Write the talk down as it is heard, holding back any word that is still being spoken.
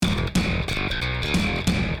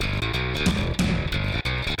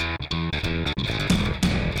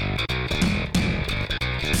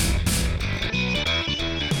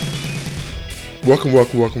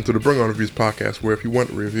Welcome to the Bring On Reviews podcast, where if you want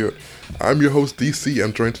to review it, I'm your host DC.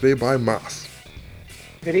 I'm joined today by Moss.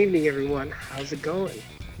 Good evening, everyone. How's it going?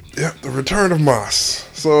 Yeah, the return of Moss.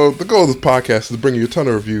 So the goal of this podcast is to bring you a ton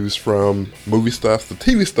of reviews from movie stuff, the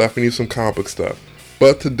TV stuff, and even some comic book stuff.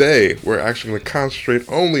 But today, we're actually going to concentrate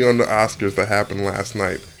only on the Oscars that happened last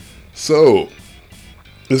night. So,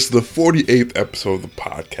 this is the 48th episode of the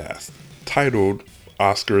podcast, titled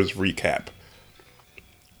Oscars Recap.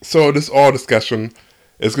 So this all discussion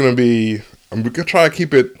is going to be, I'm going to try to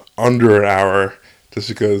keep it under an hour, just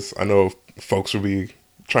because I know folks will be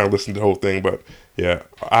trying to listen to the whole thing, but yeah,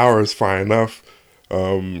 an hour is fine enough.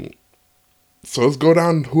 So let's go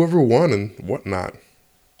down whoever won and whatnot.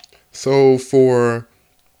 So for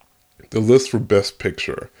the list for Best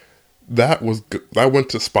Picture, that went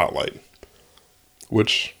to Spotlight,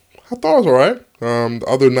 which I thought was alright. The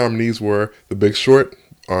other nominees were The Big Short,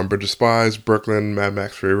 Bridge of Spies, Brooklyn, Mad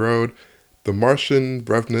Max Fury Road, The Martian,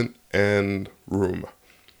 Revenant, and Room.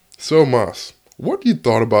 So, Moss, what you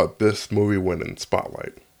thought about this movie winning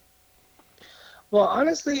Spotlight? Well,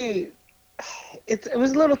 honestly, it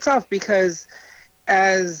was a little tough because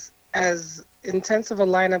as intensive a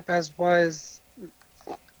lineup as was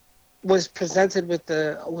presented with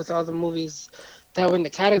all the movies that were in the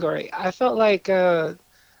category, I felt like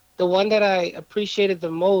the one that I appreciated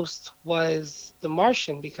the most was The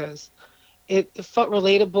Martian because it felt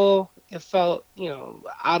relatable. It felt,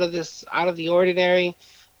 out of the ordinary.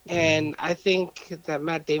 And I think that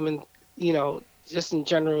Matt Damon, just in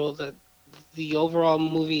general, the overall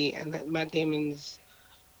movie and that Matt Damon's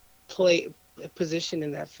play position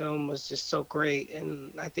in that film was just so great.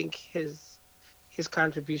 And I think his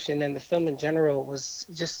contribution and the film in general was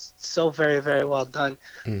just so very, very well done.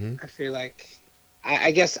 Mm-hmm. I feel like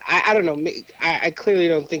I guess I don't know. I clearly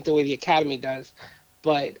don't think the way the Academy does,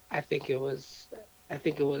 but I think it was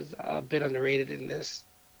a bit underrated in this.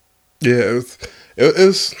 Yeah, it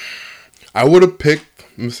was. I would have picked.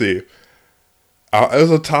 Let me see. It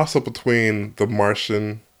was a toss up between The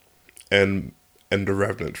Martian and The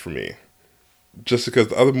Revenant for me, just because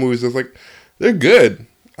the other movies is like they're good.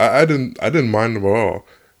 I didn't mind them at all.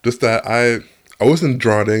 Just that I wasn't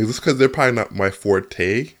drawn in just because they're probably not my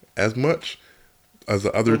forte as much as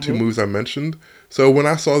the other two Hmm. movies I mentioned. So when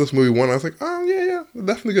I saw this movie one, I was like, oh yeah,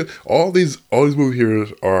 definitely good. All these movies here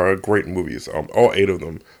are great movies. All 8 of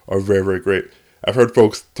them are very, very great. I've heard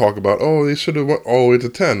folks talk about, oh, they should have went all the way to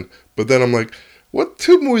 10. But then I'm like, what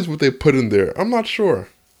 2 movies would they put in there? I'm not sure.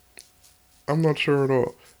 I'm not sure at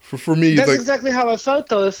all. For me, it's That's like, exactly how I felt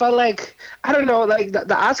though. It felt like I don't know, like the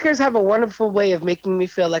Oscars have a wonderful way of making me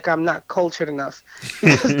feel like I'm not cultured enough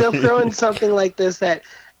because they'll throw in something like this that,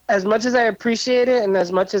 as much as I appreciate it and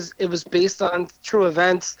as much as it was based on true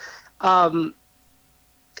events, um,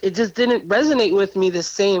 it just didn't resonate with me the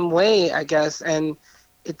same way, I guess, and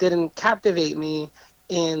it didn't captivate me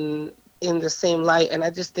in the same light. And I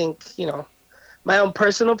just think, my own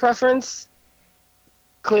personal preference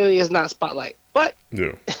clearly is not Spotlight. But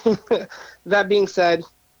yeah, that being said,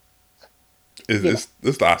 you know, it's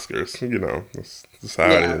the Oscars. That's how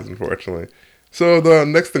it yeah, is, unfortunately. So the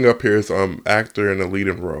next thing up here is actor in a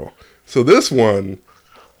leading role. So this one,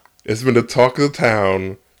 it's been the talk of the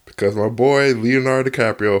town because my boy Leonardo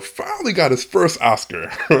DiCaprio finally got his first Oscar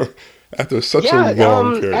after such a yeah.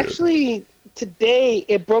 long period. Actually, today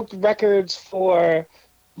it broke records for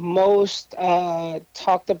most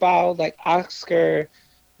talked about like Oscar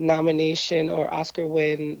nomination or Oscar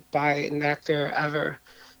win by an actor ever.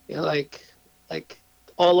 Like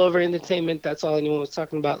all over entertainment. That's all anyone was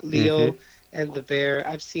talking about. Hmm. Leo and the bear.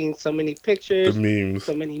 I've seen so many The pictures, memes.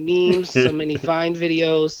 so many memes, so many Vine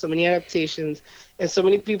videos, so many adaptations, and so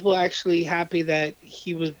many people actually happy that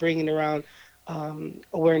he was bringing around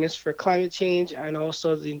awareness for climate change and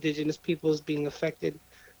also the indigenous peoples being affected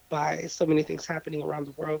by so many things happening around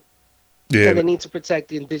the world, and Yeah, the need to protect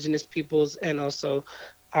the indigenous peoples and also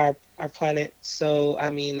our planet. So I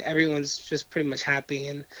mean, everyone's just pretty much happy,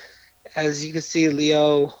 and as you can see,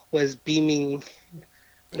 Leo was beaming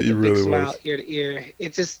with he a big really smile was. ear to ear.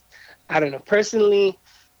 It just, I don't know. Personally,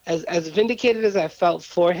 as vindicated as I felt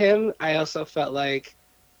for him, I also felt like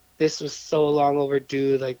this was so long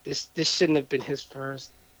overdue. Like this shouldn't have been his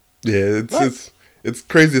first. Yeah, But it's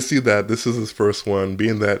crazy to see that this is his first one,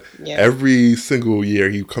 being that yeah, every single year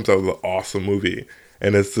he comes out with an awesome movie,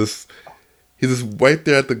 and it's just he's just right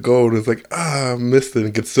there at the gold. And it's like missed it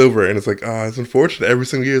and gets silver, and it's like it's unfortunate. Every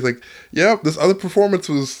single year, it's like, yep, this other performance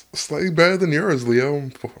was slightly better than yours, Leo.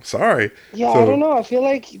 I'm sorry. yeah. I don't So know. I feel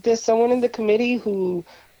like there's someone in the committee who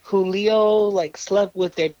Leo like slept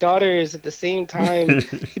with their daughters at the same time.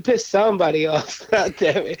 He pissed somebody off. God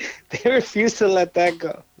damn it. They refused to let that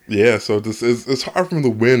go. Yeah, so this is it's hard for him to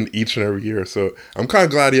win each and every year. So I'm kind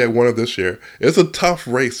of glad he had won it this year. It's a tough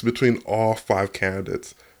race between all five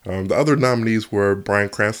candidates. The other nominees were Bryan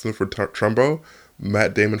Cranston for Trumbo,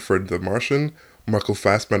 Matt Damon for The Martian, Michael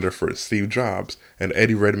Fassbender for Steve Jobs, and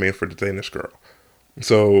Eddie Redmayne for The Danish Girl.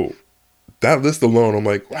 So that list alone, I'm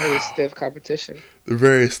like, Very wow, stiff competition. they're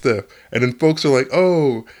very stiff. And then folks are like,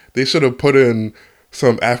 oh, they should have put in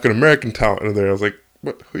some African American talent in there. I was like,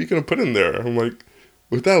 what? Who are you gonna put in there? I'm like,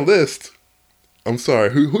 with that list, I'm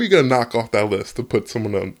sorry, who are you gonna knock off that list to put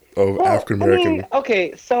someone of Well, African I mean, American?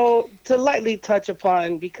 okay, so to lightly touch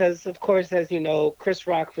upon, because of course, as you know, Chris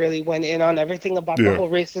Rock really went in on everything about the Yeah, whole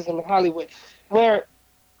racism in Hollywood, where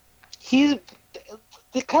he's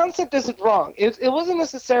the concept isn't wrong. It wasn't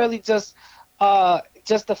necessarily just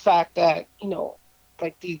the fact that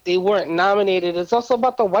like they weren't nominated. It's also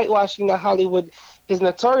about the whitewashing that Hollywood is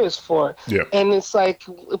notorious for, yeah, and it's like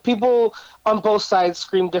people on both sides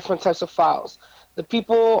scream different types of fouls. The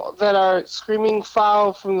people that are screaming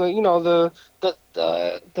foul from the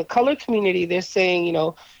color community, they're saying,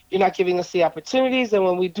 you're not giving us the opportunities, and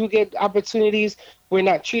when we do get opportunities, we're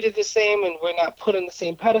not treated the same and we're not put on the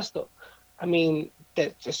same pedestal. I mean,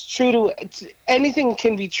 that's just true anything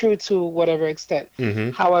can be true to whatever extent.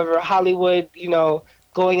 mm-hmm, However, Hollywood,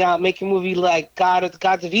 going out making a movie like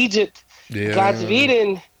Gods of Egypt, Gods of yeah,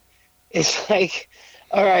 Eden, it's like,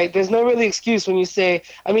 all right, there's no really excuse when you say.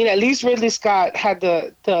 I mean, at least Ridley Scott had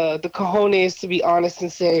the cojones to be honest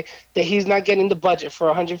and say that he's not getting the budget for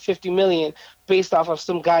 150 million based off of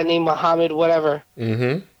some guy named Muhammad whatever.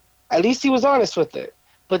 mm-hmm, At least he was honest with it.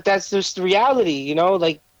 But that's just the reality,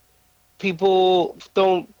 like people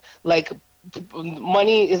don't like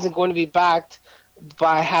money isn't going to be backed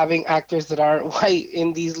by having actors that aren't white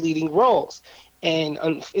in these leading roles, and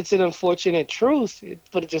it's an unfortunate truth,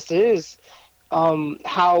 but it just is.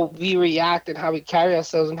 How we react and how we carry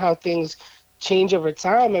ourselves and how things change over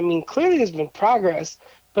time. I mean, clearly there's been progress,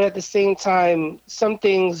 but at the same time, some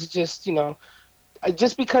things just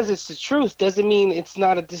because it's the truth doesn't mean it's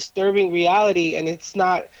not a disturbing reality and it's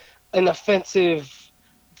not an offensive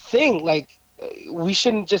thing. Like, we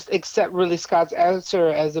shouldn't just accept Ridley Scott's answer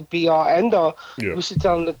as a be all end all. yeah, We should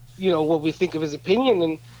tell him that what we think of his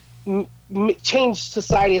opinion and change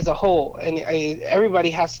society as a whole. And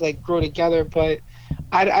everybody has to like grow together. But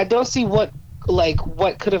I don't see what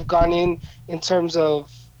could have gone in terms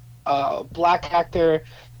of black actor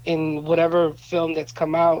in whatever film that's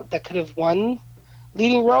come out that could have won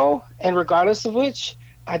leading role. And regardless of which,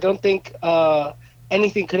 I don't think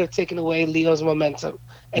anything could have taken away Leo's momentum.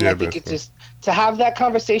 And yeah, I think it basically, just to have that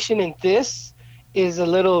conversation in this is a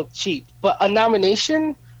little cheap. But a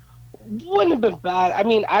nomination wouldn't have been bad. I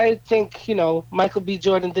mean, I think Michael B.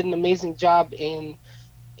 Jordan did an amazing job in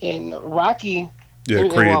Rocky. yeah,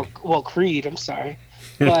 Creed. Well, Creed. I'm sorry,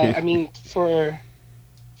 but I mean, for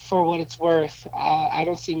what it's worth, I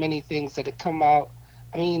don't see many things that have come out.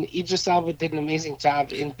 I mean, Idris Elba did an amazing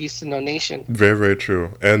job in Beast of No Nation. Very, very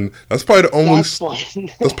true. And that's probably the only That's one.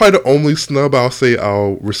 that's probably the only snub I'll say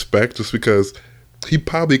I'll respect, just because he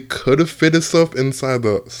probably could have fit himself inside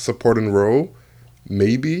the supporting role,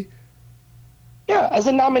 maybe. Yeah, as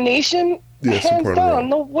a nomination, Yeah, hands supporting role. down,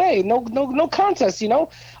 no way, no contest.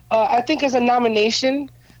 I think as a nomination,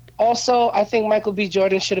 also I think Michael B.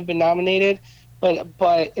 Jordan should have been nominated,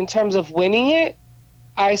 but in terms of winning it,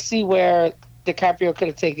 I see where DiCaprio could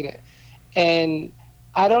have taken it, and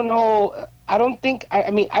I don't know. I don't think.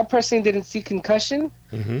 I mean, I personally didn't see Concussion,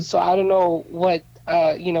 Mm-hmm. so I don't know what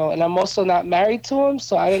and I'm also not married to him,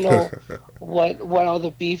 so I don't know what all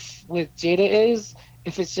the beef with Jada is.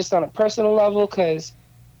 If it's just on a personal level, because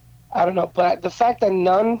I don't know. But the fact that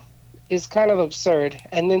none is kind of absurd,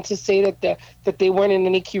 and then to say that they weren't in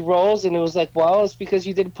any key roles, and it was like, well, it's because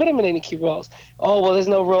you didn't put them in any key roles. Oh, well, there's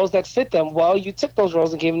no roles that fit them. Well, you took those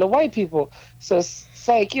roles and gave them to white people. So it's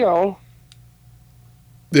like, Yeah,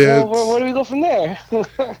 where do we go from there?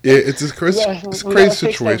 it's just crazy. Yeah, It's a we crazy gotta fix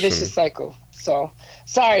that situation. vicious cycle. So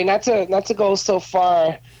sorry, not to go so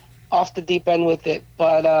far off the deep end with it,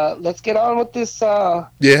 but let's get on with this. Yeah,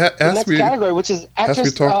 it The has next to be category, which is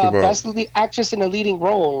talked about. actress in a leading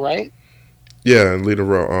role, right? Yeah, and leading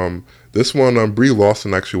role. This one, Brie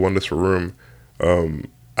Larson actually won this for Room.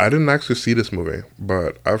 I didn't actually see this movie,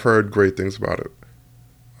 but I've heard great things about it.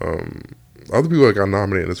 Um, Other people that got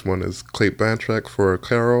nominated in this one is Cate Blanchett for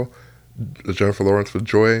Carol, Jennifer Lawrence for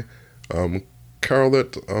Joy, um,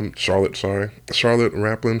 Charlotte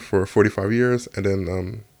Rampling for 45 Years, and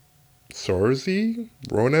then Saoirse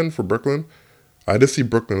Ronan for Brooklyn. I did see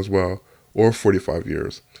Brooklyn as well, or 45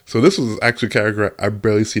 Years. So this was actually a category I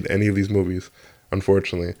barely seen any of these movies,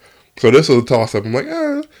 unfortunately. So this was a toss up. I'm like,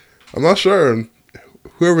 I'm not sure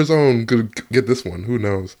whoever's on could get this one. Who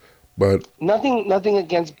knows? But Nothing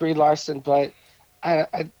against Brie Larson, but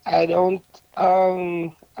I don't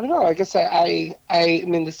I don't know. I guess I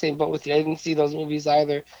am in the same boat with you. I didn't see those movies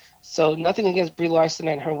either. So nothing against Brie Larson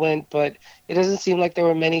and her win, but it doesn't seem like there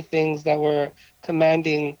were many things that were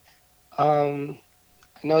commanding.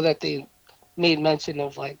 I know that they made mention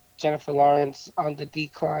of like Jennifer Lawrence on the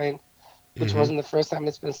decline, which hmm wasn't the first time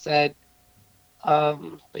it's been said.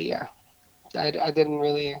 But yeah, I didn't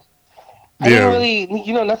really. I didn't yeah, really,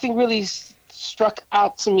 nothing really struck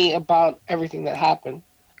out to me about everything that happened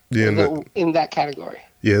yeah, in that category.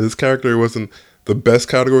 yeah. This character wasn't the best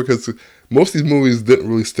category because most of these movies didn't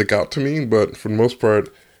really stick out to me. But for the most part,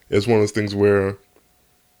 it's one of those things where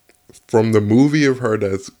from the movie I've heard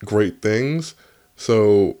that's great things.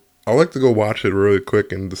 So I like to go watch it really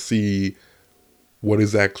quick and to see what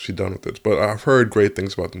is actually done with it. But I've heard great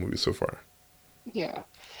things about the movie so far. Yeah.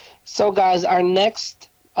 So, guys, our next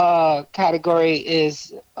category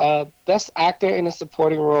is Best Actor in a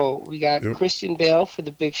Supporting Role. We got Yep. Christian Bale for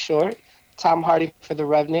The Big Short, Tom Hardy for The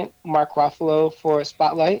Revenant, Mark Ruffalo for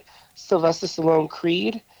Spotlight, Sylvester Stallone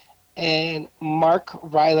Creed, and Mark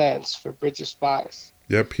Rylance for Bridge of Spies.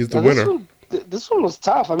 Yep, he's the Now, this winner. one, this one was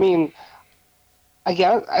tough. I mean, I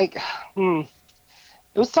guess hmm,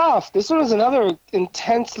 it was tough. This one was another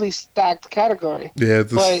intensely stacked category. Yeah,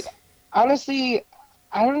 But this. honestly,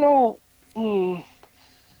 I don't know. Hmm,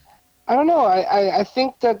 I don't know. I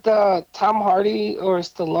think that Tom Hardy or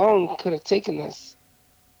Stallone could have taken this.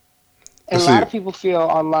 And Let's a lot see. of people feel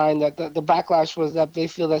online that the backlash was that they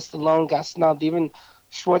feel that Stallone got snubbed. Even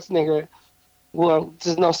Schwarzenegger, well,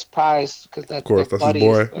 there's no surprise because Of that they're course, that's his buddies,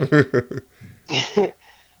 boy. but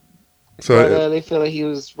So they feel that he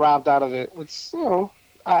was robbed out of it, which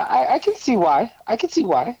I can see why. I can see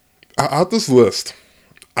why. out this list,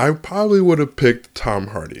 I probably would have picked Tom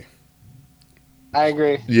Hardy. I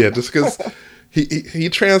agree. Yeah, just because he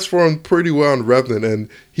transformed pretty well in Revenant, and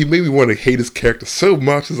he made me want to hate his character so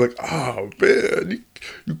much. It's like, oh man,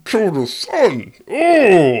 you killed his son.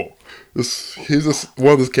 Oh, he's just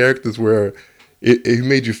one of those characters where it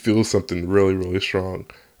made you feel something really, really strong.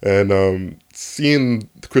 And seeing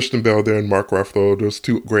Christian Bale there and Mark Ruffalo, those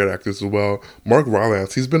two great actors as well. Mark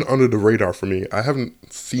Rylance, he's been under the radar for me. I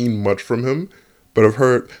haven't seen much from him, but I've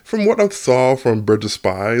heard from what I saw from Bridge of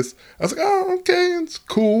Spies. I was like, oh, okay, it's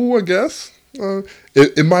cool, I guess.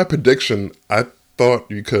 In my prediction, I thought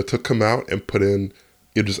you could have took him out and put in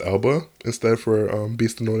Idris Elba instead for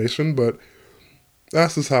Beast of No Nation, but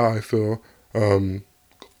that's just how I feel.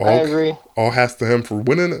 I All agree. all hats to him for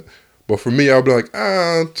winning it. But for me, I'll be like,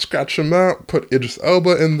 scratch him out, put Idris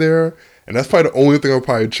Elba in there, and that's probably the only thing I'll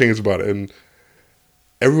probably change about it. And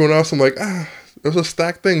everyone else, I'm like, there's a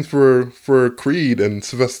stacked thing for Creed and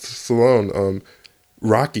Sylvester Stallone.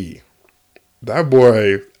 Rocky, that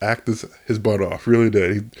boy acted his butt off, really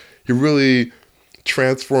did. He really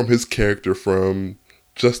transformed his character from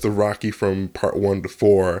just the Rocky from part 1 to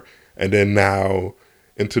 4, and then now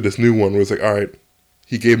into this new one where it's like, all right,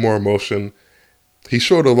 he gave more emotion. He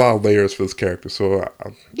showed a lot of layers for this character, so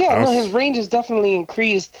Yeah, I no, his was, range is definitely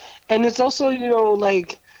increased, and it's also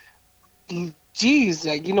like, geez,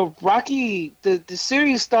 like Rocky. The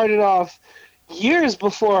series started off years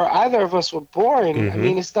before either of us were born. I mm-hmm,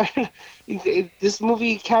 mean, it started. This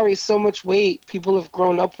movie carries so much weight. People have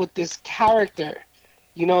grown up with this character.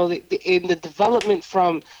 In the development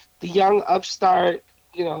from the young upstart,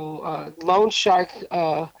 loan shark,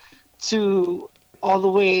 to all the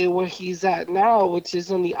way where he's at now, which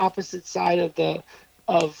is on the opposite side of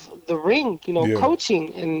the ring. yeah.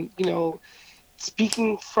 Coaching and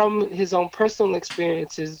speaking from his own personal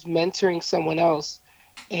experiences, mentoring someone else,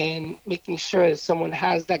 and making sure that someone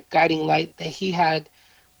has that guiding light that he had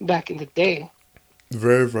back in the day.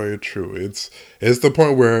 Very, very true. It's the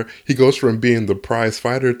point where he goes from being the prize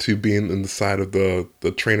fighter to being in the side of the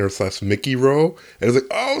trainer slash Mickey role, and it's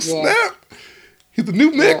like, oh Yeah, snap, he's the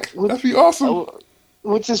new yeah. Mick. That'd be awesome. Uh,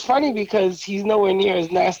 which is funny because he's nowhere near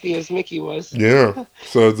as nasty as Mickey was. Yeah.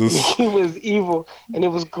 So this Mickey was evil, and it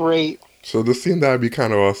was great. so this scene that'd be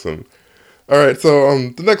kind of awesome. All right. So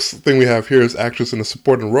the next thing we have here is actress in a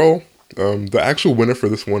supporting role. The actual winner for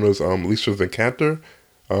this one was Alicia Vikander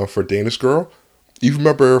for Danish Girl. You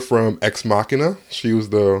remember her from Ex Machina? She was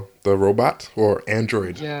the robot or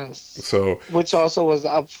android. Yes, So which also was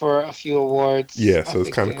up for a few awards. yeah, I so it's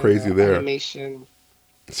think kind of in crazy there. animation.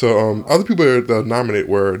 So other Um, people that nominated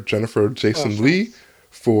were Jennifer Jason for Leigh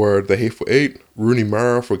for The Hateful Eight, Rooney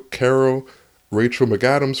Mara for Carol, Rachel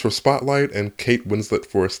McAdams for Spotlight, and Kate Winslet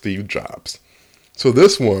for Steve Jobs. So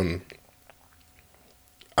this one,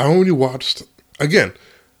 I only watched, again,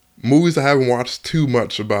 movies I haven't watched too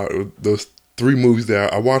much about those three movies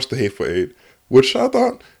there. I watched The Hateful Eight, which I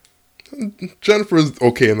thought Jennifer is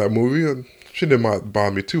okay in that movie, and she didn't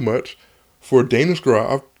bother me too much. For Danish Girl,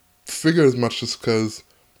 I figured as much just because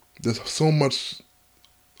there's so much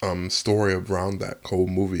story around that whole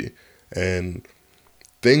movie, and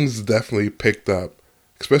things definitely picked up,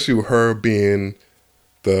 especially with her being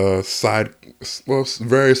the side, well,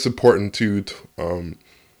 very supporting to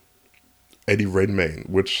Eddie Redmayne,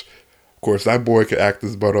 which, of course, that boy could act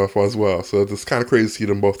his butt off as well. So it's kind of crazy to see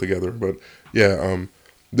them both together. But yeah,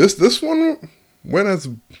 this one went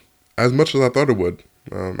as much as I thought it would.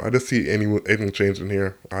 I didn't see anything changing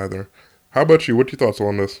here either. How about you? What are your thoughts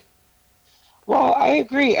on this? Well, I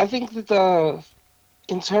agree. I think that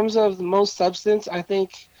in terms of the most substance, I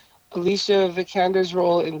think Alicia Vikander's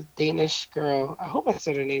role in Danish Girl. I hope I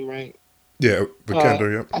said her name right. Yeah,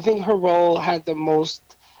 Vikander. Yep. I think her role had the most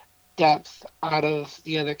depth out of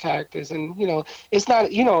the other characters, and it's not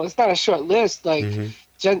a short list. Like Mm-hmm.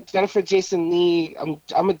 Jennifer Jason Leigh,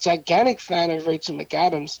 I'm a gigantic fan of Rachel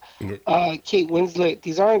McAdams, Kate Winslet.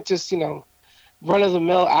 These aren't just run of the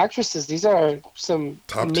mill actresses. These are some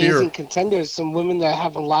Top tier. amazing contenders, some women that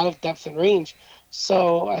have a lot of depth and range.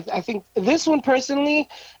 So I think this one personally,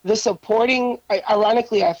 the supporting,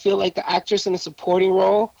 ironically, I feel like the actress in the supporting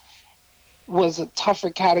role was a tougher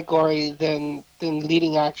category than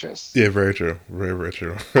leading actress. Yeah, very true. Very, very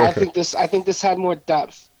true. I think this had more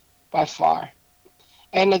depth by far.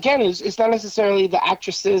 And again, it's not necessarily the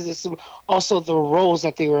actresses; it's also the roles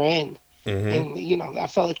that they were in. Mm-hmm. And I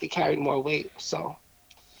felt like they carried more weight. So,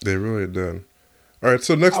 They really did. All right,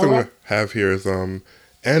 so next all thing we right. have here is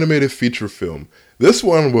animated feature film. This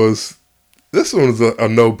one was a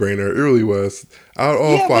no-brainer. It really was. Out of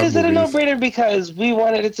all Yeah, but five is it a movies, no-brainer because we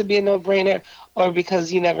wanted it to be a no-brainer, or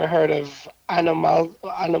because you never heard of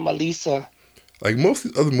Anomalisa? like most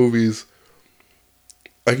of the other movies,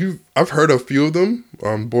 I've heard a few of them.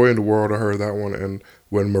 Boy in the World, I heard that one, and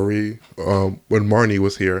when Marnie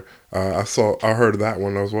was here, I heard that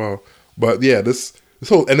one as well. But yeah, this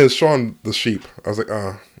whole, and then Shaun the Sheep. I was like,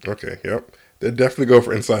 okay, yep, they definitely go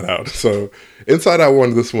for Inside Out. So Inside Out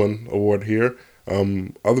won this one award here.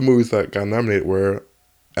 Other movies that got nominated were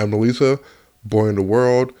Annalisa, Boy in the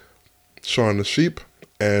World, Shaun the Sheep,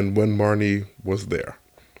 and When Marnie Was There.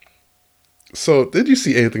 So, did you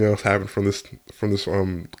see anything else happen from this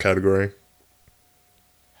category?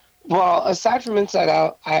 Well, aside from Inside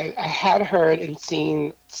Out, I had heard and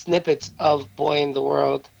seen snippets of Boy in the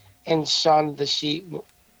World and Shaun the Sheep,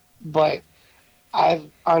 but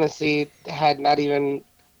I've honestly had not even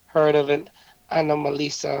heard of an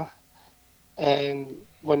Anomalisa and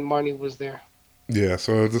when Marnie was there. Yeah,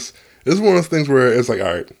 so this is one of those things where it's like,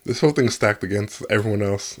 all right, this whole thing's stacked against everyone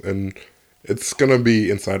else, and it's gonna be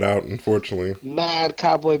Inside Out, unfortunately. Mad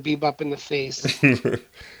Cowboy Bebop in the face.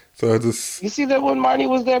 So it's just, You see that when Marnie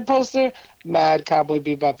was there poster? Mad Cowboy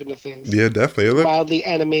Bebop in the face. yeah, definitely. Mildly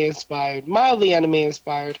anime inspired. Mildly anime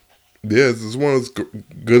inspired. Yeah, it's one of those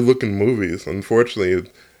good looking movies. Unfortunately,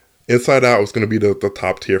 Inside Out was gonna be the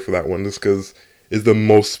top tier for that one, just because it's the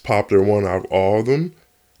most popular one out of all of them,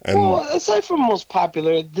 Well, and aside from most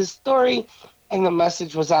popular, the story and the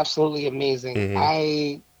message was absolutely amazing. hmm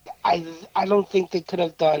I don't think they could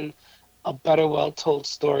have done a better well told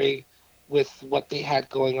story with what they had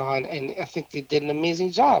going on, and I think they did an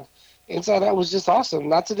amazing job. Inside Out was just awesome.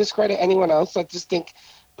 Not to discredit anyone else, I just think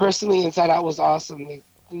personally Inside Out was awesome. They,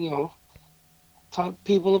 taught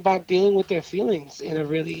people about dealing with their feelings in a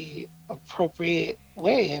really appropriate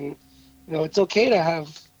way, and it's okay to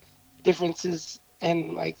have differences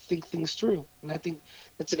and like think things through. And I think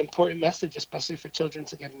that's an important message, especially for children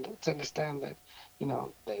to get to understand that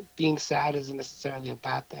that being sad isn't necessarily a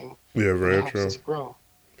bad thing, yeah, and it very helps true. us grow.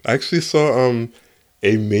 I actually saw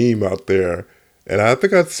a meme out there, and I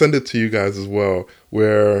think I'd send it to you guys as well,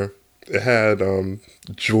 where it had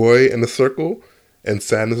joy in the circle and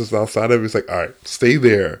sadness is outside of it. It's like, all right, stay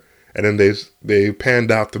there. And then they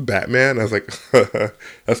panned out to Batman. I was like,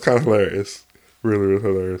 that's kind of hilarious, really, really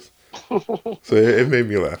hilarious. So it made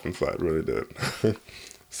me laugh inside, really did.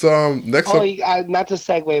 So next Oh, up, not to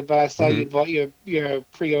segue, but I saw hmm you bought your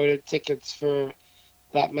pre-ordered tickets for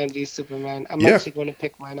Batman v Superman. I'm yeah, actually going to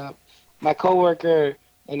pick mine up. My coworker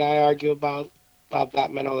and I argue about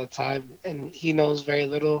Batman all the time, and he knows very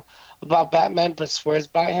little about Batman, but swears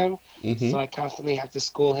by him. hmm So I constantly have to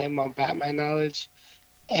school him on Batman knowledge,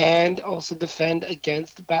 and also defend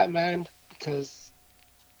against Batman because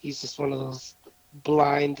he's just one of those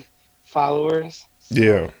blind followers.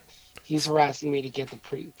 yeah, So he's harassing me to get the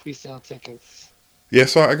pre-sale tickets. yeah.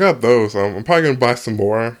 So I got those. I'm probably gonna buy some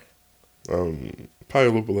more. Probably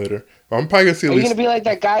a little bit later. I'm probably gonna see at Are you gonna least. be like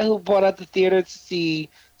that guy who bought out the theater to see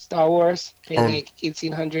Star Wars, pay Oh, like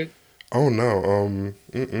 1800. oh no.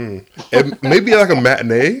 It maybe like a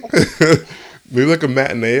matinee. Maybe like a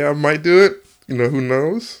matinee. I might do it. You know, who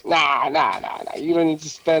knows? Nah. You don't need to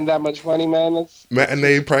spend that much money, man. That's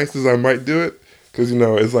Matinee ridiculous. prices, I might do it because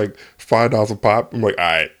it's like $5 a pop. I'm like, all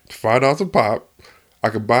right, $5 a pop. I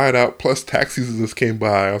could buy it out plus tax season just came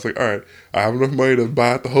by. I was like, all right, I have enough money to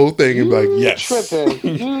buy out the whole thing and be like, You yes,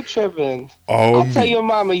 tripping? You tripping? all I'll tell me. your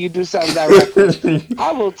mama you do something that reckless.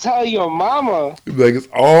 I will tell your mama. Be like, it's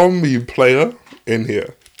all me, player, in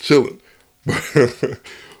here chilling.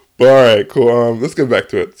 But all right, cool. Let's get back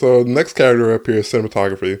to it. So the next category up here is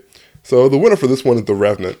cinematography. So the winner for this one is The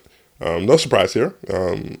Revenant. No surprise here.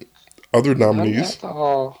 Other None nominees at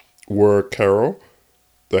all. were Carol,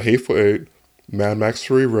 The Hateful Eight, Mad Max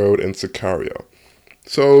Fury Road, and Sicario.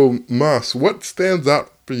 So, Mas, what stands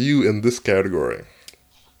out for you in this category?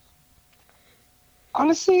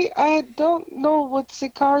 Honestly, I don't know what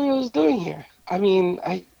Sicario is doing here. I mean,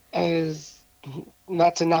 I as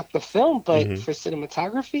not to knock the film, but Hmm. for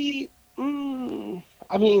cinematography,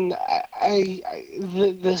 I mean,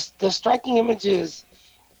 the striking images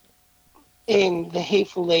in The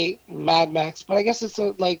Hateful Eight, Mad Max, but I guess it's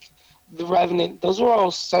like The Revenant. Those were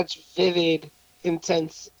all such vivid,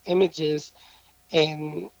 intense images,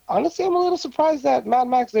 and honestly, I'm a little surprised that Mad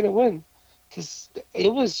Max didn't win because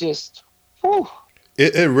it was just. Whew,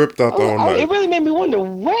 It ripped out the whole it night. really made me wonder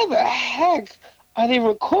where the heck are they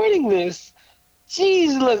recording this?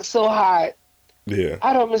 Jeez, it looks so hot. Yeah,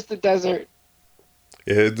 I don't miss the desert.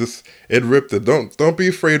 it ripped it. Don't be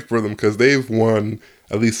afraid for them because they've won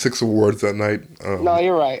at least 6 awards that night. No,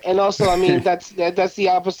 you're right. And also, I mean, that's the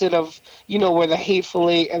opposite of where the Hateful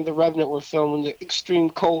Eight and the Revenant were filmed in the extreme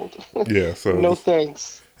cold. Yeah, so No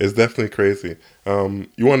thanks. it's definitely crazy.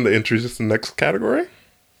 You wanted to introduce the next category?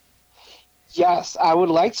 Yes, I would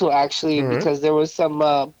like to actually All right. because there was some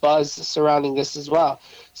buzz surrounding this as well.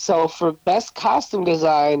 So for best costume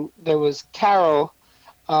design, there was Carol,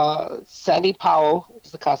 Sandy Powell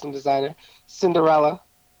was the costume designer, Cinderella,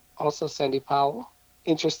 also Sandy Powell.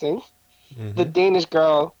 Interesting. The Hmm. Danish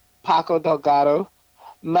Girl, Paco Delgado,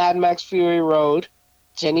 Mad Max Fury Road,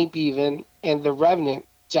 Jenny Beavan, and The Revenant,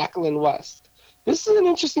 Jacqueline West. This is an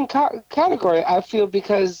interesting category, I feel,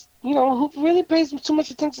 because, who really pays too much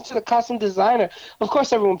attention to the costume designer? Of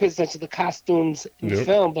course, everyone pays attention to the costumes in the Yep.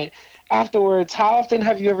 film, but afterwards, how often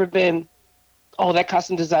have you ever been, oh, that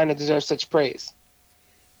costume designer deserves such praise?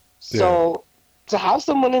 Yeah. So to have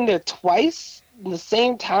someone in there twice in the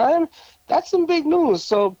same time, that's some big news.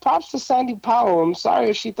 So props to Sandy Powell. I'm sorry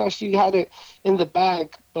if she thought she had it in the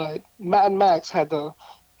bag, but Mad Max had the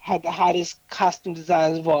hottest costume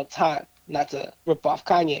designs of all time. Not to rip off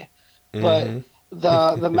Kanye, but Hmm.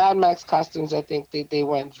 the Mad Max costumes, I think they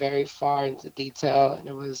went very far into detail, and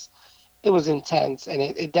it was intense, and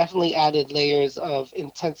it definitely added layers of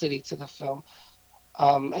intensity to the film,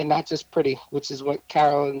 and not just pretty, which is what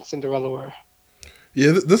Carol and Cinderella were.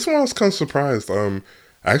 Yeah, this one I was kind of surprised. I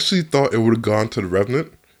actually thought it would have gone to The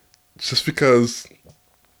Revenant just because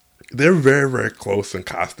they're very, very close in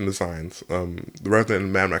costume designs. The Revenant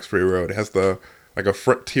and Mad Max Fury Road, it has the like a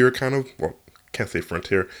frontier kind of, well, can't say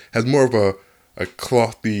frontier, has more of a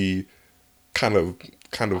clothy kind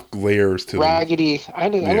of layers to them. Raggedy. I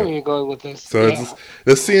know Yeah. where you're going with this. So Yeah.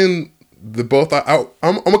 just seeing the both.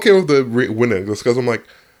 I'm okay with the winning just because I'm like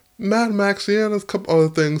Mad Max. Yeah, there's a couple other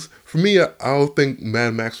things. For me, I don't think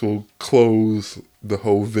Mad Max will close the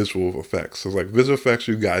whole visual effects. So it's like visual effects,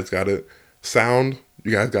 you guys got it. Sound,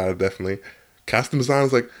 you guys got it definitely. Costume design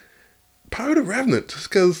is like probably The Revenant, just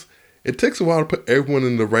because it takes a while to put everyone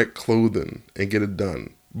in the right clothing and get it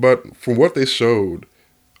done. But from what they showed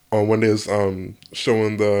on when they was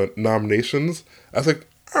showing the nominations, I was like,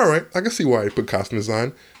 all right, I can see why they put costume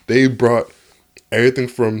design. They brought everything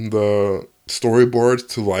from the storyboards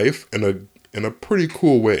to life in a pretty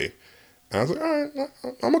cool way. And I was like, all right,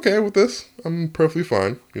 I'm okay with this. I'm perfectly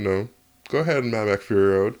fine. Go ahead and Mad Max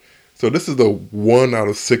Fury Road. So this is the 1 out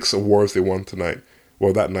of 6 awards they won tonight.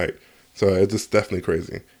 Well, that night. So it's just definitely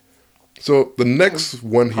crazy. So the And next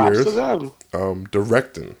one here props to is them.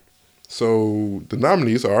 directing. So the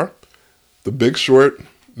nominees are The Big Short,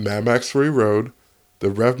 Mad Max Fury Road, The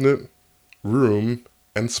Revenant, Room,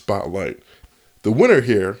 and Spotlight. The winner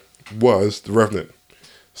here was The Revenant.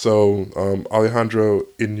 So Alejandro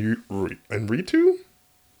Inarritu?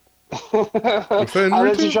 Was that I'll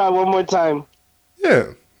let you Inarritu? try one more time.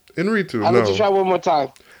 Yeah, Inarritu. I'll let you No, try one more time.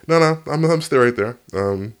 no. I'm stay right there.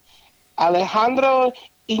 Alejandro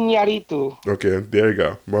Iñárritu. Okay, there you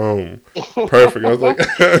go. Boom, perfect. I was like,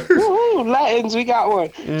 Woohoo! Latins, we got one.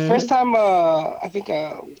 First mm, time, I think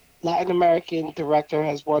Latin American director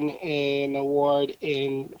has won an award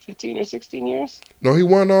in 15 or 16 years. No, he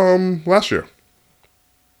won last year.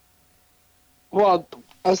 Well,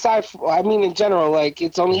 aside from, I mean, in general, like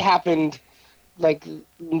it's only happened like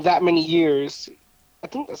that many years. I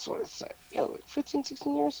think that's what it said. Yeah, like 15,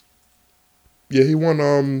 16 years. Yeah, he won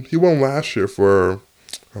last year for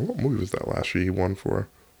what movie was that last year he won for?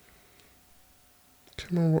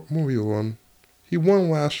 Can't remember what movie he won. He won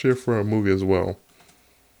last year for a movie as well.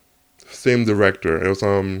 Same director. It was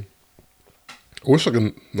I wish I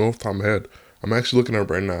could know off the top of my head. I'm actually looking at it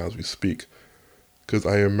right now as we speak. Because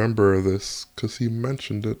I remember this, because he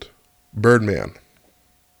mentioned it. Birdman.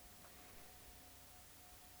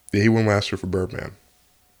 Yeah, he won last year for Birdman.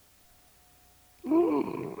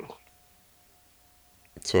 Mm.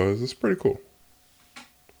 So it's pretty cool.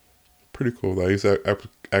 Pretty cool that he's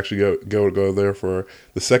actually go there for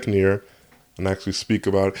the second year and actually speak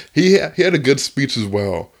about it. He had a good speech as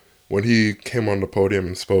well when he came on the podium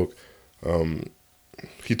and spoke. Um,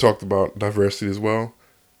 he talked about diversity as well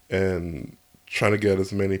and trying to get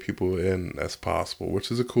as many people in as possible,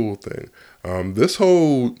 which is a cool thing. This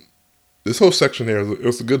whole section here, it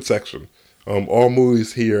was a good section. All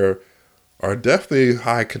movies here are definitely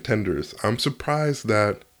high contenders. I'm surprised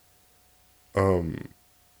that um,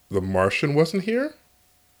 The Martian wasn't here.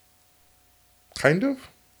 Kind of,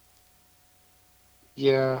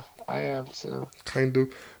 Yeah, I am too. kind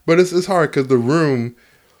of, but it's hard because The Room.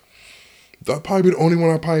 That'll probably be the only one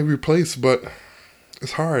I'll probably replace, but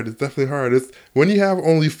it's hard. It's definitely hard. It's when you have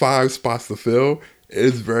only 5 spots to fill.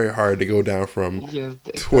 It's very hard to go down from Yeah,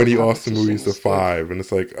 the 20 Austin competition movies to is stiff. 5, and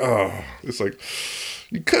it's like, oh, it's like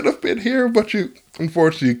you could have been here, but you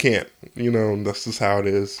unfortunately you can't. That's just how it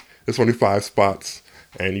is. It's only 5 spots,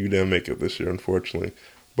 and you didn't make it this year, unfortunately.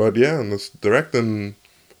 But yeah, and this directing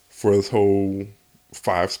for this whole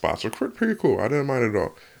 5 spots are pretty cool. I didn't mind it at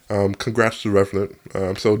all. Congrats to Revenant.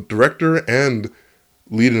 So director and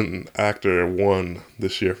leading actor won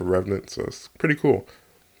this year for Revenant, so it's pretty cool.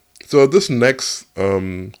 So this next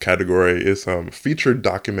category is featured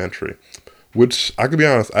documentary, which I could be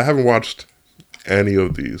honest, I haven't watched any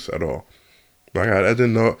of these at all. Like I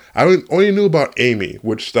didn't know. Only knew about Amy,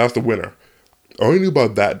 which that's the winner. I only knew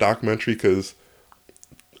about that documentary because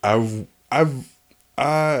I've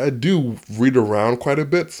I do read around quite a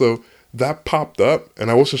bit, so that popped up, and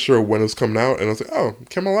I wasn't sure when it was coming out, and I was like, oh, it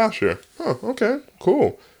came out last year. Oh, okay,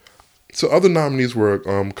 cool. So other nominees were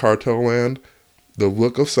Cartel Land, The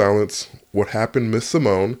Look of Silence, What Happened, Miss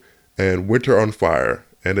Simone, and Winter on Fire,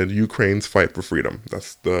 and then Ukraine's Fight for Freedom.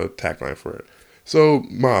 That's the tagline for it. So,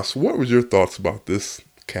 Mas, what was your thoughts about this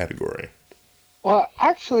category? Well,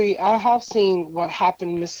 actually, I have seen What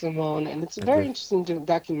Happened, Miss Simone, and it's a very Okay. interesting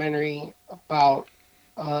documentary about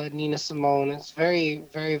Nina Simone. It's very,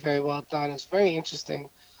 very, very well done. It's very interesting.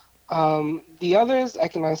 The others, I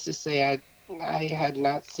can honestly say I had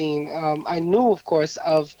not seen. I knew, of course,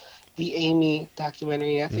 of the Amy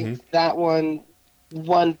documentary. I think Mm-hmm. that one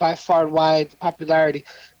won by far and wide popularity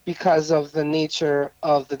because of the nature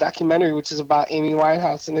of the documentary, which is about Amy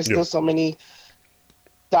Winehouse, and there's Yeah. still so many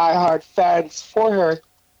diehard fans for her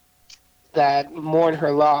that mourn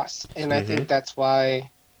her loss, and I Mm-hmm. think that's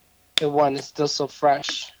why it won. It's still so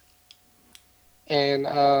fresh, and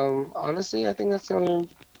honestly, I think that's the only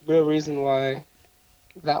real reason why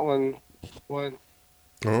that one won.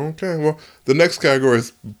 Okay. Well, the next category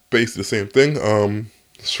is basically the same thing.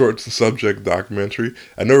 Short subject documentary.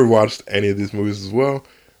 I never watched any of these movies as well.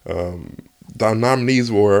 Um, the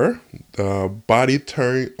nominees were Body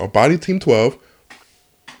Team 12,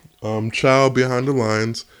 Child Behind the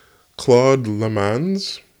Lines, Claude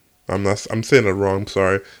Lemans. I'm saying it wrong. I'm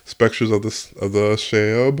sorry. Spectres of the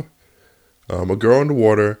Shaab, A Girl in the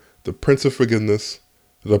Water, The Prince of Forgiveness,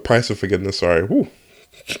 The Price of Forgiveness. Sorry. Whew.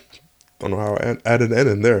 Don't know how I added N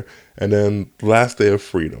in there. And then Last Day of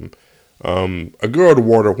Freedom. A Girl in the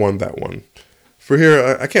Water won that one. For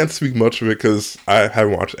here, I can't speak much of it because I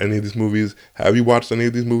haven't watched any of these movies. Have you watched any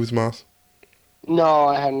of these movies, Moss? No,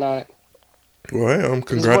 I had not. Well, hey,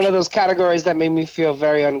 It's one congrats. of those categories that made me feel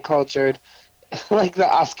very uncultured, like the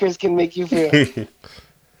Oscars can make you feel.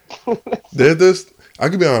 There's, I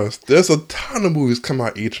can be honest, there's a ton of movies come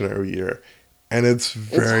out each and every year, and it's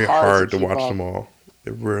It's very hard to hard to keep watch up. them all.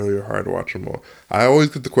 It's really hard to watch them all. I always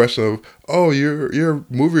get the question of, "Oh, you're a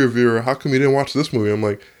movie reviewer. How come you didn't watch this movie?" I'm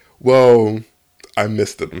like, "Well, I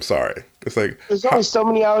missed it. I'm sorry." It's like, There's how, only so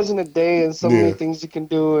many hours in a day and so many yeah, things you can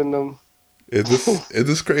do in them. it's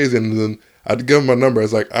just crazy. And then I'd give them my number.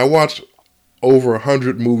 It's like I watch over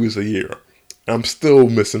 100 movies a year. I'm still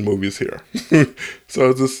missing movies here. So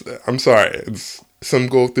it's just, I'm sorry. It's some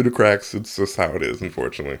go through the cracks. It's just how it is,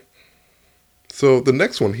 unfortunately. So the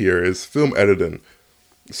next one here is film editing.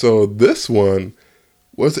 So this one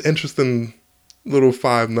was an interesting little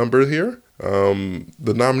five number here. The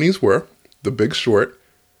nominees were The Big Short,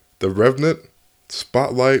 The Revenant,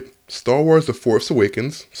 Spotlight, Star Wars The Force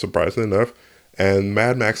Awakens, surprisingly enough, and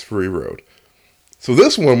Mad Max Fury Road. So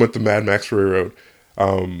this one went to Mad Max Fury Road.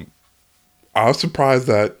 I was surprised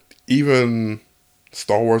that even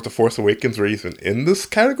Star Wars The Force Awakens were even in this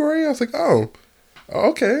category. I was like, oh,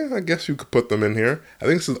 okay, I guess you could put them in here. I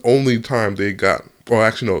think this is the only time they got, well,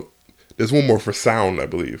 actually, no, there's one more for sound, I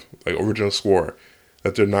believe, like original score,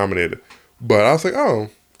 that they're nominated. But I was like, oh,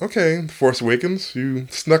 okay, The Force Awakens, you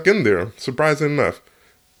snuck in there, surprising enough.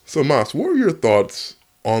 So, Mas, what were your thoughts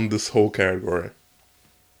on this whole category?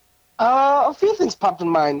 A few things popped in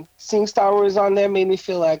mind. Seeing Star Wars on there made me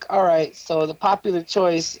feel like, all right, so the popular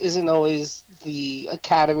choice isn't always the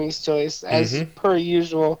Academy's choice, as Mm-hmm. per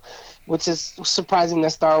usual, which is surprising that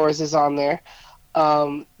Star Wars is on there.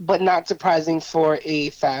 But not surprising for a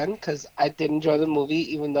fan, because I did enjoy the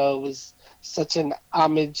movie, even though it was such an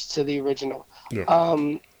homage to the original. Yeah.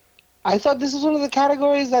 Um, I thought this was one of the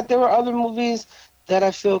categories that there were other movies that I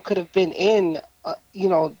feel could have been in.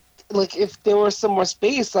 Like if there was some more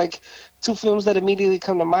space, like two films that immediately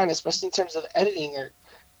come to mind, especially in terms of editing, are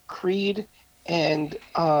Creed and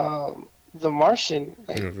The Martian.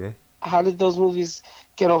 Like, Okay. how did those movies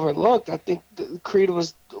get overlooked? I think Creed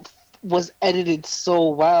was edited so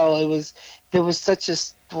well. There was such a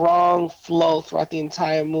strong flow throughout the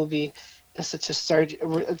entire movie, and such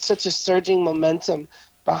a surging momentum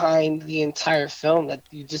behind the entire film that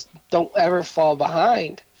you just don't ever fall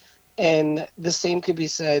behind. And the same could be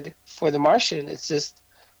said for The Martian. It's just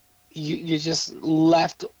you're just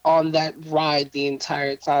left on that ride the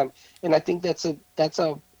entire time, and I think that's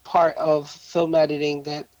a part of film editing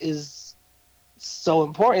that is so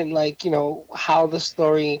important. Like, how the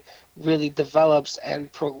story really develops and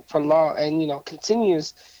prolong and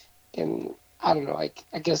continues. And I don't know. Like,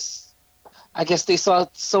 I guess they saw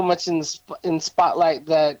so much in Spotlight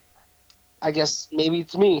that I guess maybe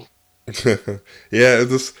it's me. Yeah,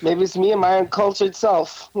 it's just, Maybe it's me and my uncultured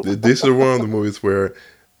self. this is one of the movies where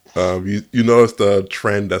you notice the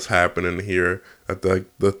trend that's happening here. At the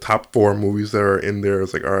top four movies that are in there,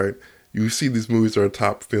 it's like, all right, you see these movies are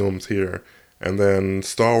top films here, and then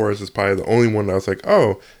Star Wars is probably the only one that was like,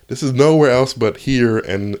 oh, this is nowhere else but here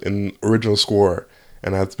and in original score,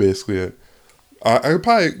 and that's basically it. I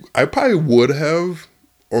probably would have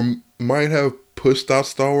or might have pushed out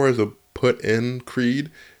Star Wars or put in Creed,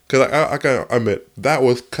 because I can admit that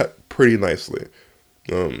was cut pretty nicely.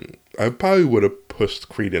 I probably would have pushed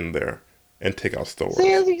Creed in there and take out Star See,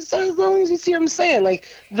 Wars. as long as you see what I'm saying, like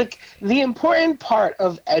the important part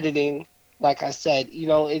of editing, like I said,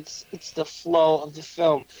 it's the flow of the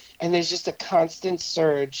film, and there's just a constant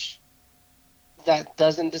surge that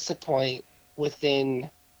doesn't disappoint within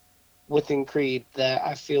within Creed that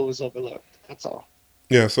I feel was overlooked. That's all.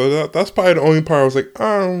 Yeah, so that's probably the only part I was like,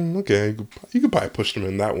 okay, you could probably push them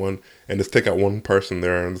in that one and just take out one person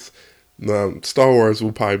there, and Star Wars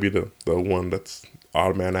will probably be the one that's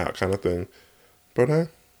odd man out kind of thing. But hey,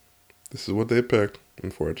 this is what they picked,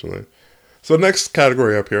 unfortunately. So the next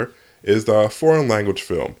category up here is the foreign language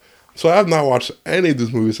film. So I have not watched any of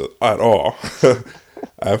these movies at all.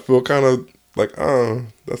 I feel kind of like, oh,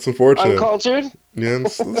 that's unfortunate. Uncultured. Yeah,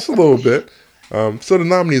 it's a little bit. So the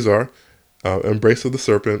nominees are Embrace of the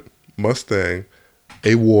Serpent, Mustang,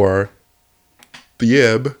 A War,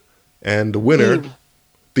 Thebe, and the winner, Thebe.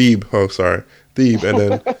 Thebe, oh, sorry, Thebe, and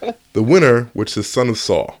then the winner, which is Son of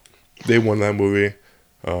Saul. They won that movie.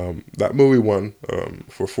 That movie won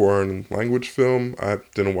for foreign language film. I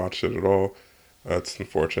didn't watch it at all. That's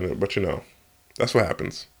unfortunate, but that's what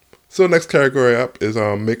happens. So next category up is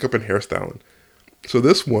makeup and hairstyling. So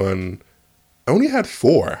this one only had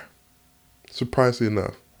four, surprisingly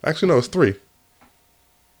enough. Actually, no, it's three.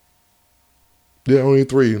 Yeah, only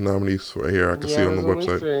three nominees right here I can see Yeah, on the there's only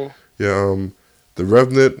website. three. Yeah, The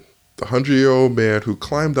Revenant, The 100-Year-Old Man Who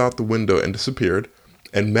Climbed Out the Window and Disappeared,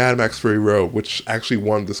 and Mad Max Fury Road, which actually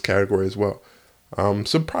won this category as well.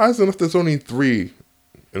 Surprised enough there's only three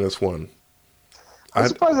in this one. I'm I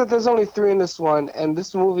surprised that there's only three in this one, and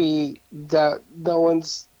this movie that no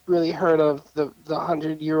one's really heard of, the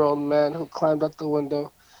 100-year-old man who climbed up the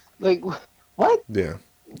window. Like, what? Yeah,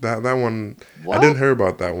 that one, I didn't What? hear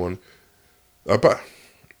about that one. But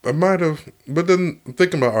I might have, but then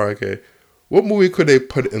thinking about, all right, okay, what movie could they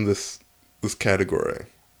put in this category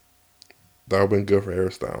that would have been good for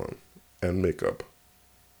hairstyling and makeup?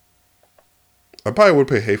 I probably would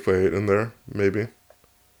put Hateful Eight in there, maybe.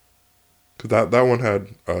 Because that one had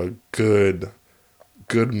a good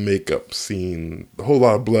good makeup scene. A whole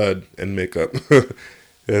lot of blood and makeup.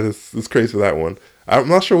 Yeah, it's crazy, that one. I'm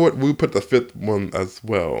not sure what we put the fifth one as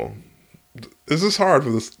well. This is hard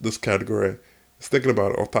for this category. Just thinking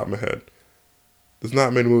about it off the top of my head. There's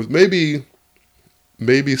not many movies.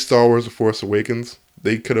 Maybe Star Wars: The Force Awakens.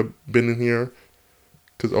 They could have been in here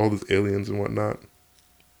because all these aliens and whatnot.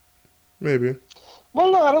 Maybe.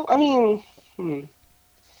 Well, no, I don't. I mean,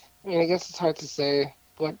 I guess it's hard to say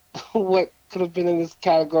what what could have been in this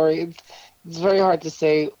category. It's very hard to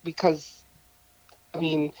say because, I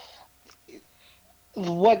mean,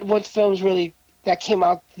 what films really that came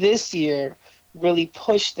out this year really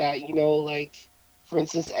pushed that. Like for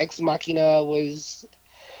instance, Ex Machina was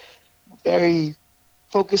very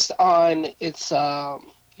focused on its CGI.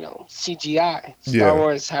 Star Yeah.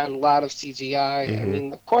 Wars had a lot of CGI. I hmm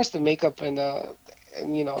mean, of course, the makeup and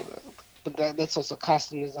but that's also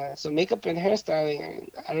costume design. So makeup and hairstyling.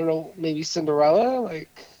 I don't know, maybe Cinderella. Like,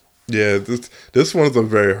 Yeah. This one's a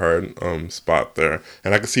very hard spot there,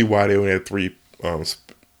 and I can see why they only had three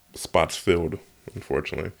spots filled.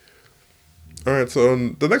 Unfortunately. All right. So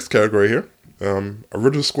the next category here,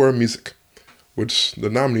 original score music, which the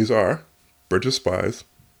nominees are Bridge of Spies,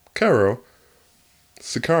 Caro,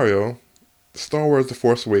 Sicario, Star Wars: The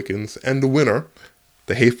Force Awakens, and the winner,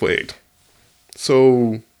 The Hateful Eight.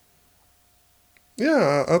 So,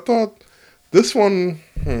 yeah, I thought this one,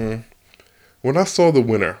 when I saw the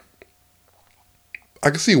winner, I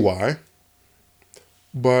could see why,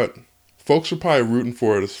 but folks were probably rooting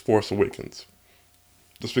for it as Force Awakens.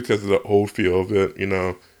 Just because of the old feel of it,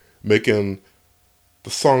 making the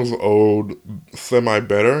songs old semi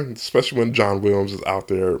better, especially when John Williams is out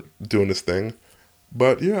there doing this thing.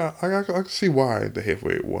 But yeah, I can see why The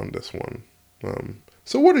Hateful Eight won this one.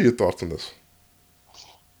 So what are your thoughts on this?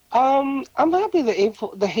 I'm happy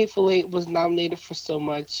the Hateful Eight was nominated for so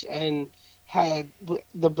much and had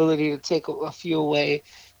the ability to take a few away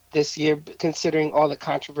this year, considering all the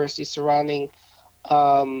controversy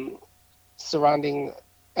um, surrounding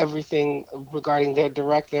everything regarding their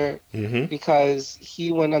director, Mm-hmm. because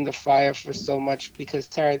he went under fire for so much because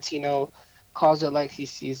Tarantino calls it like he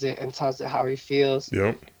sees it and tells it how he feels,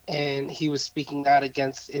 Yep. and he was speaking out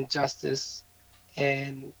against injustice,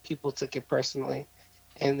 and people took it personally,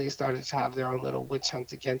 and they started to have their own little witch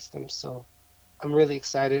hunt against him. So I'm really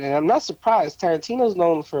excited, and I'm not surprised. Tarantino's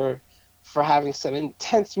known for having some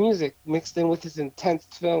intense music mixed in with his intense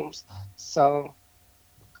films. So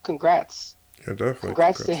congrats. Yeah, definitely.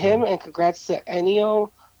 Congrats to Congrats to him, and congrats to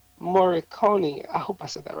Ennio Morricone. I hope I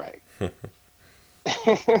said that right. him.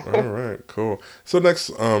 All right, cool. So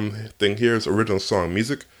next thing here is original song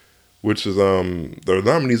music, which is the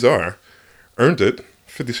nominees are Earned It,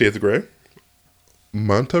 50 Shades of Grey,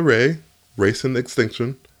 Monterey, Racing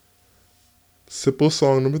Extinction, Simple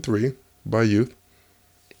Song Number 3 by Youth,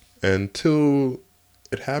 and Till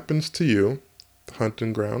It Happens to You, The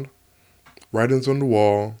Hunting Ground, Writings on the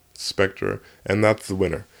Wall, Spectre, and that's the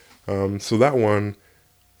winner. So that one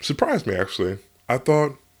surprised me, actually. I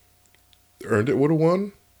thought Earned It would have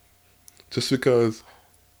won, just because,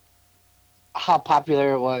 How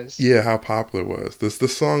popular it was. yeah, how popular it was.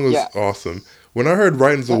 This song was Yeah. awesome. When I heard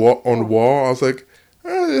Writings on the Wall, I was like,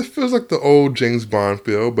 it feels like the old James Bond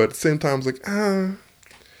feel, but at the same time, I was like,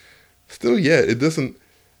 still, yeah, it doesn't.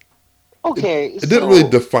 Okay, It didn't really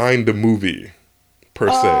define the movie per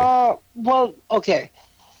se. well, okay.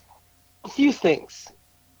 A few things.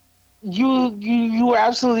 You were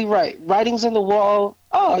absolutely right. Writings on the Wall.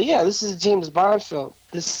 Oh yeah, this is a James Bond film.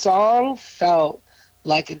 The song felt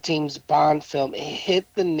like a James Bond film. It hit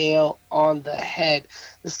the nail on the head.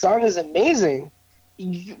 The song is amazing.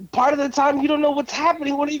 Part of the time you don't know what's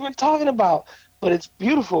happening. What are you even talking about? But it's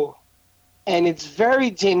beautiful, and it's very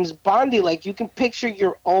James Bondy. Like, you can picture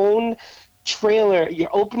your own trailer, your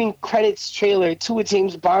opening credits trailer to a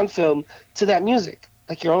James Bond film to that music.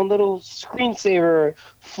 Like your own little screensaver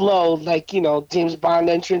flow, like, James Bond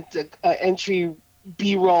entry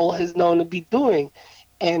B-roll is known to be doing.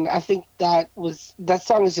 And I think that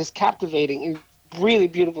song is just captivating. It's a really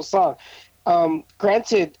beautiful song.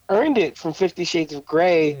 Granted, Earned It from 50 Shades of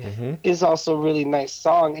Grey Mm-hmm. is also a really nice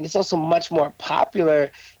song, and it's also much more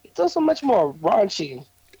popular. It's also much more raunchy,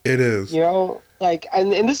 It is. like,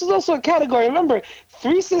 and this is also a category. Remember,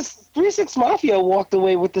 3 6 Mafia walked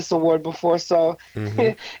away with this award before, so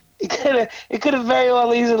Mm-hmm. it could have very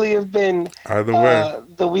well easily have been Either way,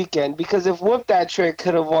 The Weeknd, because if Whoop That Trick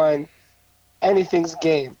could have won, anything's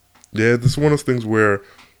game. yeah, this is one of those things where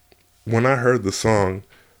when I heard the song,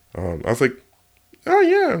 I was like, oh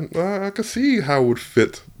yeah, I could see how it would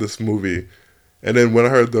fit this movie. And then when I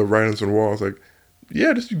heard the writings on the wall, I was like,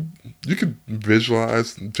 yeah, you could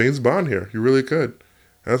visualize James Bond here. You really could.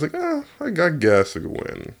 And I was like, I guess it could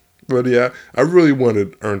win. But yeah, I really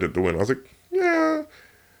earned it to win. I was like, yeah,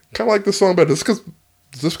 kind of like the song better. Just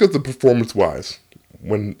because the performance wise,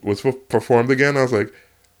 when it was performed again, I was like,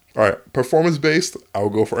 all right, performance based, I'll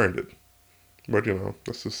go for earned it. But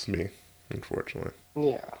that's just me, unfortunately.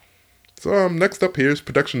 Yeah. So next up here is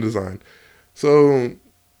production design. So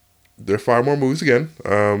there are 5 more movies again.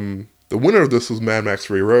 The winner of this was Mad Max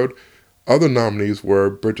Fury Road. Other nominees were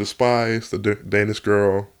Bridge of Spies, The Danish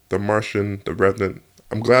Girl, The Martian, The Revenant.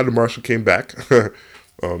 I'm glad The Martian came back.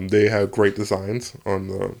 They had great designs on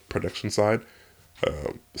the production side.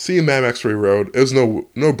 Seeing Mad Max Fury Road, it was no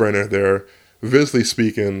brainer there. Visually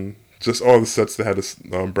speaking, just all the sets they had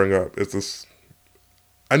to bring up. It's just,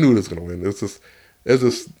 I knew it was gonna win. It's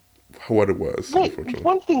just what it was. Wait, Unfortunately,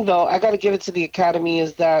 one thing though, I got to give it to the Academy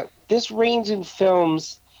is that this range in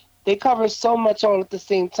films, they cover so much all at the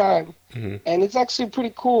same time. mm-hmm. And it's actually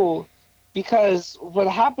pretty cool because what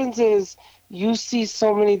happens is you see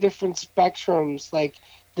so many different spectrums. Like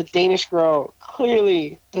the Danish Girl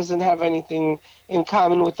clearly doesn't have anything in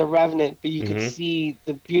common with the Revenant, but you can Mm-hmm. see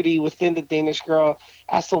the beauty within the Danish Girl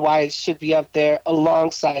as to why it should be up there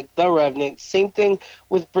alongside the Revenant. Same thing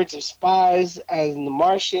with Bridge of Spies and The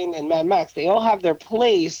Martian and Mad Max. They all have their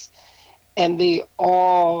place, and they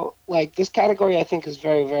all like this category. I think is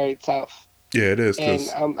very very tough. Yeah, it is And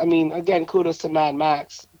because I mean, again, kudos to Mad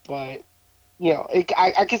Max, but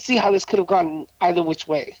I could see how this could have gone either which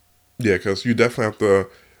way. yeah, because you definitely have to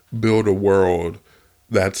build a world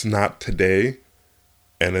that's not today,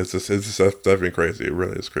 and it's just definitely crazy. It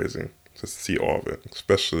really is crazy just to see all of it,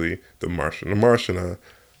 especially the Martian. The Martian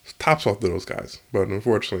tops off those guys, but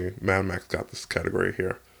unfortunately, Mad Max got this category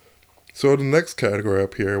here. So the next category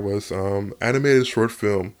up here was animated short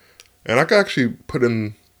film, and I could actually put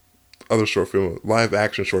in other short film, live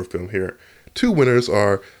action short film here. 2 winners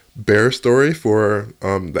are Bear Story for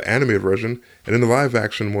the animated version, and then the live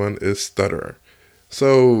action one is Stutter.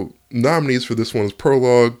 So nominees for this one is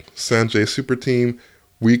Prologue, Sanjay Super Team,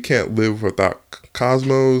 We Can't Live Without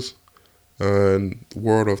Cosmos, and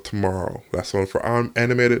World of Tomorrow. That's one for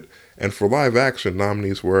animated. And for live action,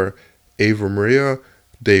 nominees were Ava Maria,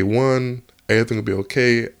 Day One, Everything Will Be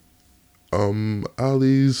Okay,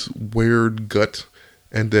 Ali's Weird Gut,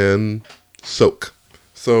 and then Soak.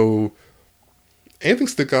 So, anything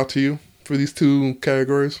stick out to you for these 2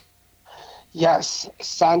 categories? Yes,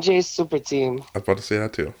 Sanjay's Super Team. I was about to say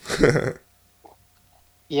that too.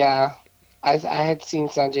 Yeah, I had seen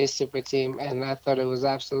Sanjay's Super Team, and I thought it was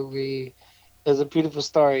a beautiful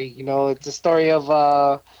story. You know, it's a story of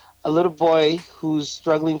a little boy who's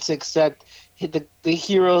struggling to accept the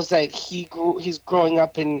heroes that he's growing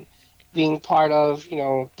up in, being part of. You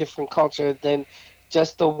know, different culture than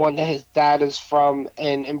just the one that his dad is from,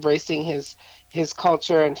 and embracing his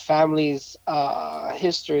culture and family's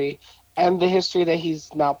history and the history that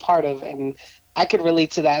he's now part of. And I could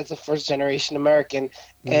relate to that as a first generation American,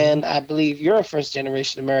 Mm-hmm. and I believe you're a first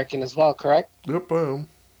generation American as well, correct? Yep, I am.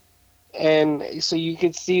 And so you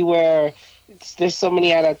could see where there's so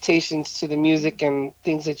many adaptations to the music and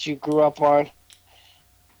things that you grew up on,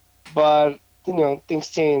 but things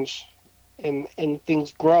change and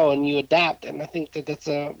things grow and you adapt. And I think that that's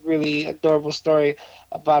a really adorable story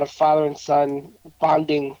about a father and son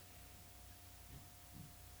bonding.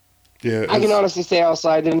 Yeah, I can honestly say also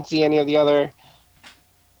I didn't see any of the other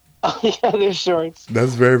the other shorts.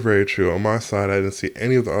 that's very, very true. On my side, I didn't see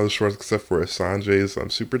any of the other shorts except for Sanjay's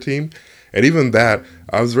Super Team. And even that,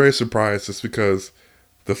 I was very surprised just because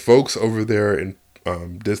the folks over there in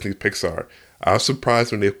Disney Pixar, I was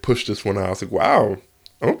surprised when they pushed this one out. I was like, wow,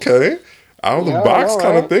 okay. Out of the Yeah, I box know,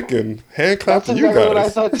 kind of right? thinking. Hand clap That's to you exactly what I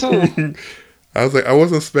guys. thought too. I was like, I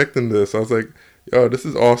wasn't expecting this. I was like, yo, this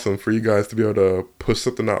is awesome for you guys to be able to push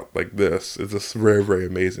something out like this. It's just very, very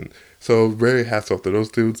amazing. So very hats off to those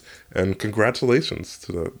dudes, and congratulations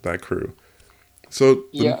to that crew. So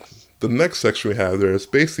Yes. the next section we have there is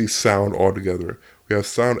basically sound altogether. We have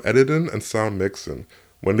sound editing and sound mixing.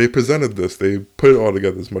 When they presented this, they put it all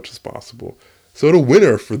together as much as possible. So the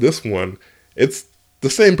winner for this one, it's the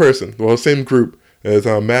same person, well, the same group as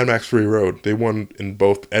Mad Max Fury Road. They won in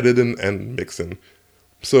both editing and mixing.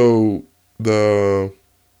 So the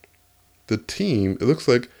team, it looks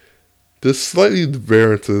like there's slightly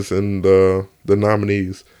variances in the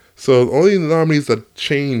nominees. So the only nominees that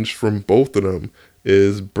changed from both of them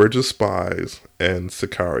is Bridge of Spies and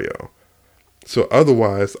Sicario. So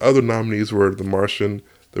otherwise, other nominees were The Martian,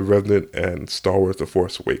 The Revenant, and Star Wars: The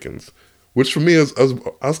Force Awakens. Which for me, I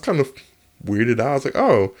was kind of weirded out. I was like,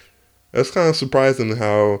 oh, that's kind of surprising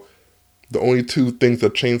how the only 2 things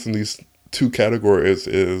that changed in these 2 categories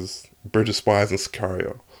is Bridge of Spies and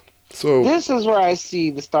Sicario. So, This is where I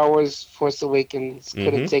see the Star Wars Force Awakens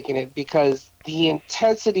could have hmm taken it because the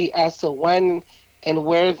intensity as to when and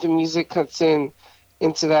where the music cuts in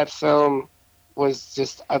into that film was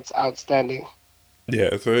just outstanding.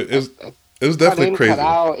 yeah, so Uh, uh, it was Cut definitely in, cut crazy.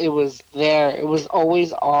 out. It was there. It was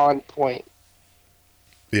always on point.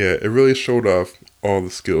 Yeah, it really showed off all the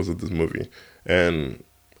skills of this movie, and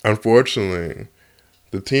unfortunately,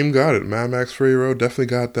 the team got it. Mad Max Fury Road definitely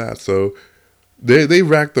got that. So they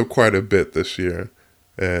racked up quite a bit this year,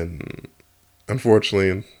 and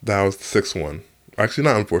unfortunately, that was the sixth one. Actually,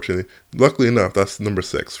 not unfortunately. Luckily enough, that's number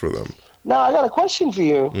six for them. Now, I got a question for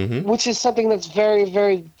you, Hmm. which is something that's very,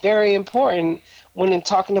 very, very important when in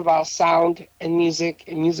talking about sound and music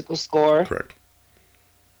and musical score. Correct.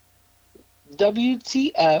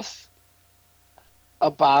 WTF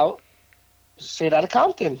about Straight Outta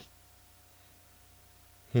Compton?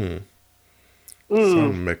 Hmm. Mm.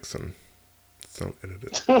 Sound mixing. Sound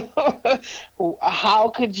edited. How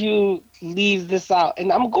could you leave this out?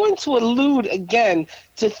 And I'm going to allude again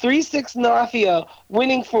to 3 6 Mafia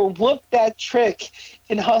winning for Whoop That Trick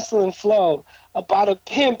in Hustle and Flow about a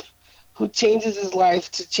pimp who changes his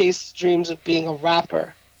life to chase dreams of being a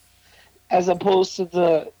rapper, as opposed to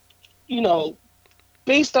the, you know,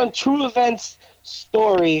 based on true events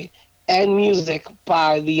story and music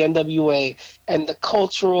by the NWA and the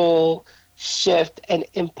cultural shift and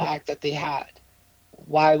impact that they had.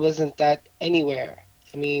 Why wasn't that anywhere?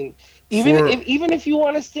 I mean, For even if you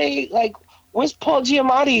want to say like, where's Paul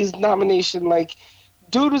Giamatti's nomination? Like,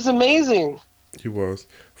 dude was amazing. he was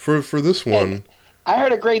for this And one. I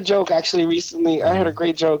heard a great joke actually recently. I heard a Mhm.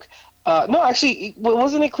 great joke. No, actually,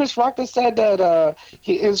 wasn't it Chris Rock that said that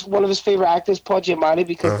he is one of his favorite actors, Paul Giamatti,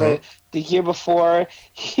 because Uh huh. the year before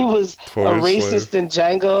he was a Toy racist slave. in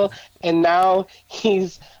Django, and now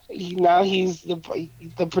he's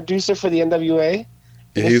the producer for the NWA,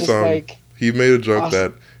 Yeah, and it's he's just like he made a joke awesome.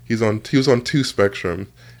 that he was on two spectrum,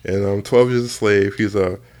 and 12 Years a Slave. He's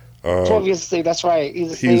a 12 Years a Slave, that's right.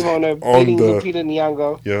 He's a he's slave owner on beating the Lupita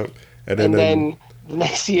Nyong'o, yeah, and and then then the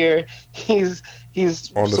next year he's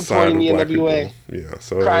on the side supporting of the black people. NWA, Yeah,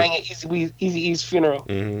 so crying at Eazy-E's funeral.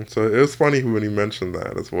 so it was funny when he mentioned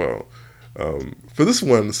that as well. For this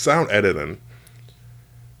one, sound editing,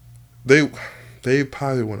 they they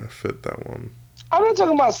probably want to fit that one. I'm not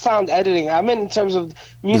talking about sound editing. I mean in terms of The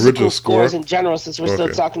original musical scores score. in general, since we're still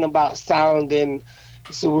Okay. talking about sound and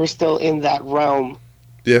so we're still in that realm.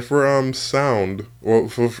 Yeah, for sound or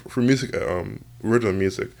for music, original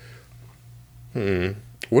music. Hmm.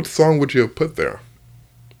 What song would you have put there?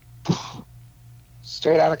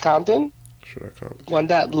 Straight out of Compton, Should I come? one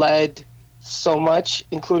that led so much,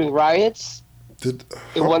 including riots, Did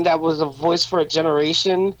and how? one that was a voice for a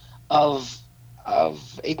generation of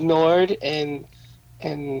ignored and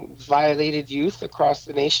violated youth across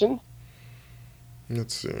the nation.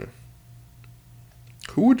 Let's see.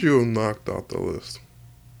 Who would you have knocked off the list?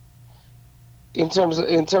 In terms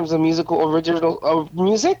of musical original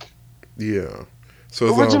music Yeah. So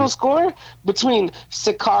it's original score between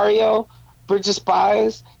Sicario, Bridge of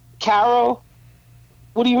Spies, Carol.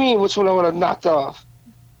 What do you mean? Which one I would have knocked off?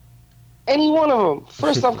 Any one of them.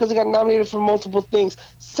 First off, because he got nominated for multiple things.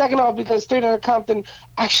 Second off, because Straight Outta Compton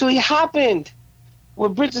actually happened. Where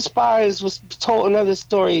Bridge of Spies was told another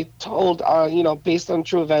story told, based on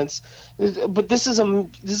true events. But this is a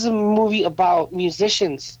movie about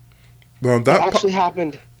musicians well that actually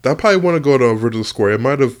happened. that probably want to go to original score. It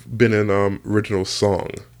might have been in original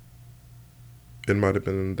song. It might have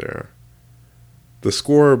been in there. The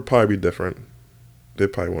score would probably be different. They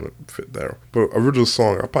probably want to fit there. But original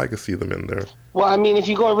song, I probably could see them in there. Well, I mean, if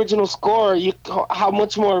you go original score, how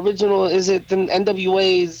much more original is it than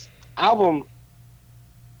NWA's album?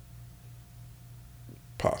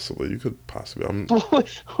 Possibly, you could possibly.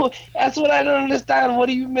 That's what I don't understand. What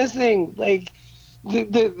are you missing? Like,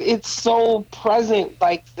 it's so present.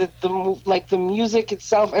 Like the music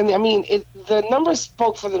itself, and I mean, the numbers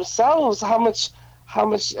spoke for themselves. How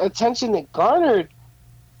much attention it garnered.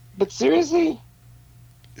 But seriously,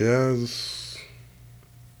 Yeah,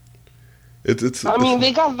 I mean,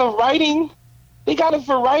 they got the writing. They got it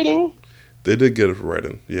for writing. they did get it for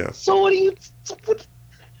writing. Yeah, So what do you?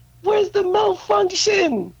 Where's the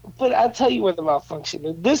malfunction? But I'll tell you where the malfunction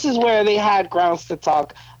is. This is where they had grounds to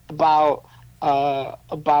talk about the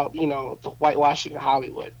whitewashing of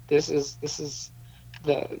Hollywood. This is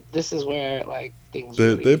where like things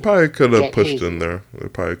they really probably could have get pushed in hazy. there. They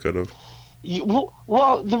probably could have.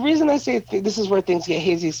 Well, the reason I say this is where things get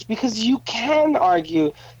hazy is because you can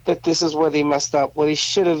argue that this is where they messed up, where they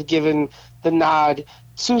should have given the nod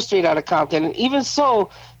to Straight Outta Compton, and even so,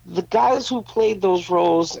 the guys who played those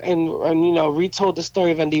roles and retold the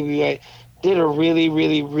story of NWA did a really,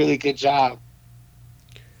 really, really good job.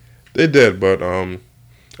 They did, but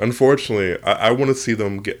unfortunately, I want to see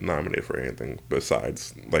them get nominated for anything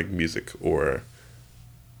besides like music or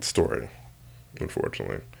story.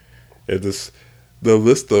 Unfortunately, it just the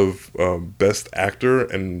list of best actor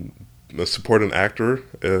and supporting actor,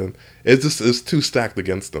 it just is too stacked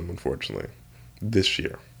against them. Unfortunately, this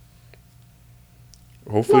year.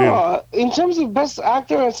 Hopefully, No, in terms of best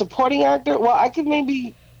actor and supporting actor,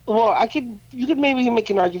 you could maybe make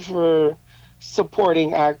an argument for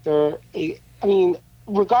supporting actor. I mean,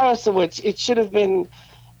 regardless of which, it should have been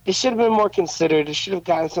more considered. It should have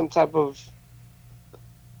gotten some type of,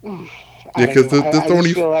 I yeah, don't because know. I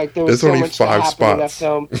just feel like there was there's so only much that five happened in that spots.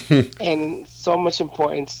 film and so much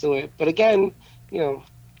importance to it. But again, you know,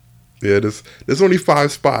 Yeah, there's only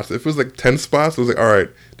five spots. If it was like 10 spots, I was like, all right,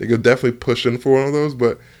 they could definitely push in for one of those.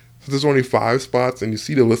 But since there's only five spots, and you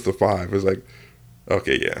see the list of five, it's like,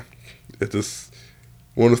 okay, yeah, it's just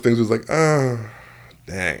one of those things. Was like,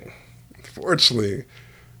 dang. Unfortunately,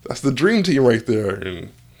 that's the dream team right there,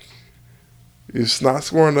 and it's not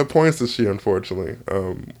scoring the points this year. Unfortunately,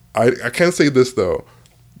 I can say this though,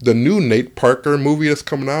 the new Nate Parker movie that's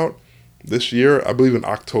coming out this year, I believe in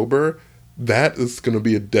October, that is going to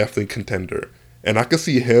be a definitely contender. And I can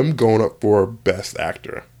see him going up for best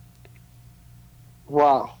actor.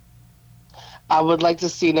 wow. I would like to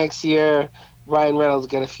see next year Ryan Reynolds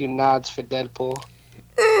get a few nods for Deadpool.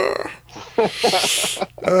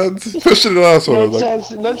 Uh, just pushing it out sort No of like,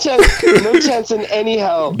 chance, no chance, no chance in any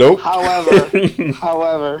hell. nope.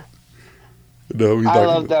 However, No, he's I not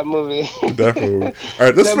love going that movie. to. Definitely. All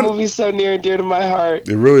right, let's That finish. movie's so near and dear to my heart.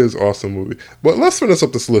 It really is an awesome movie. But let's finish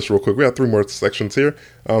up this list real quick. We have three more sections here.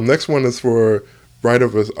 Next one is for writer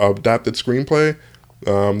of adapted screenplay.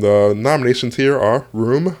 The nominations here are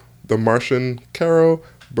Room, The Martian, Carol,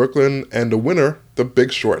 Brooklyn, and the winner, The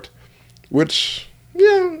Big Short. Which,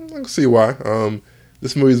 yeah, I can see why.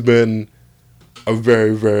 This movie's been a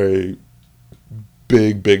very, very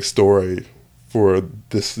big story for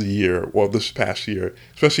this year. Well, this past year,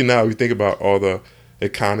 especially now, if you think about all the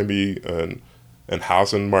economy and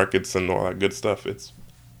housing markets and all that good stuff. It's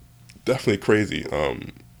definitely crazy.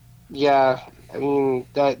 Yeah, I mean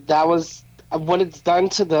that was what it's done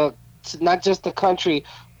to not just the country,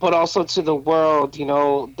 but also to the world.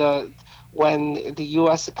 The when the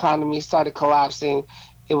U.S. economy started collapsing,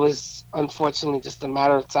 it was unfortunately just a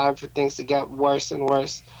matter of time for things to get worse and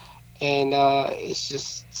worse. And it's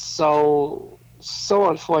just so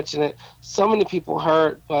unfortunate. So many people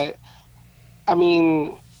hurt, but I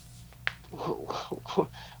mean,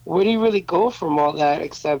 where do you really go from all that?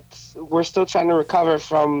 Except we're still trying to recover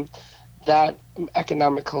from that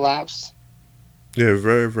economic collapse. Yeah,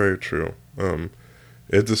 very very true.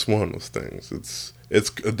 It's just one of those things. It's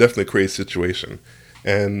a definitely crazy situation,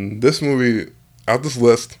 and this movie out this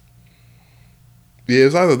list, yeah,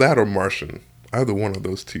 it's either that or Martian. Either one of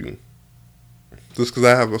those two. Just because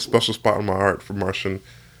I have a special spot in my heart for Martian,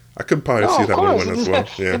 I could probably No, see of that one course, win as well.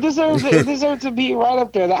 it Yeah. deserves it deserved to be right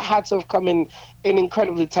up there. That had to have come in an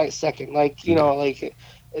incredibly tight second. Like like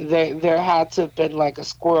there had to have been like a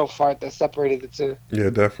squirrel fart that separated the two. Yeah,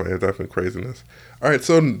 definitely craziness. All right,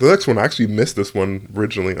 so the next one, I actually missed this one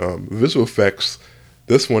originally. Visual effects.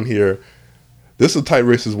 This one here, this is a tight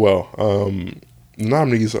race as well.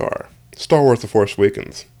 Nominees are Star Wars: The Force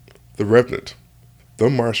Awakens, The Revenant, The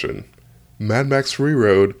Martian, Mad Max Fury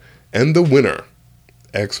Road, and the winner,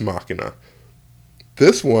 Ex Machina.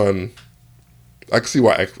 This one, I can see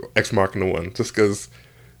why Ex Machina won, just because,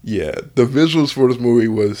 yeah, the visuals for this movie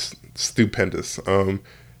was stupendous.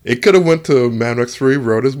 It could have went to Mad Max Fury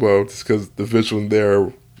Road as well, just because the visuals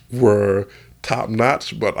there were top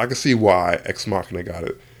notch. But I can see why Ex Machina got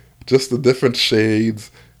it. Just the different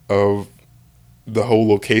shades of the whole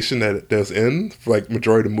location that it was in for like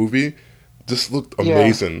majority of the movie just looked Yeah,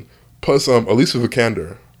 amazing. Plus, Alicia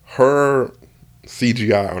Vikander, her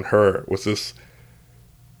CGI on her was just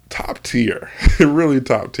top tier, really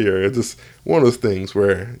top tier. It's just one of those things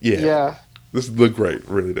where, yeah, yeah. this looked great,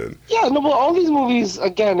 really did. Yeah, no, but all these movies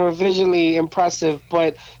again were visually impressive,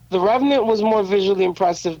 but The Revenant was more visually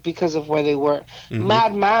impressive because of where they were. Hmm.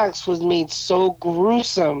 Mad Max was made so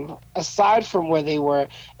gruesome aside from where they were,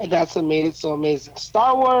 and that's what made it so amazing.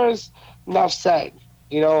 Star Wars, enough said.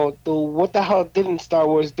 What the hell didn't Star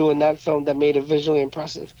Wars do in that film that made it visually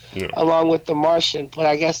impressive, Yeah, along with The Martian? But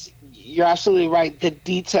I guess you're absolutely right. The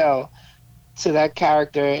detail to that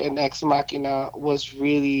character in Ex Machina was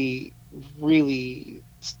really, really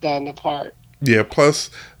stand apart. yeah. Plus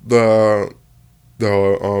the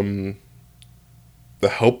the the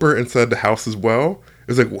helper inside the house as well.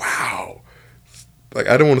 It's like, wow. Like,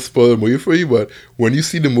 I don't want to spoil the movie for you, but when you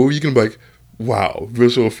see the movie, you can be like, wow,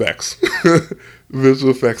 visual effects.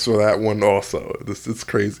 Visual effects for that one also. It's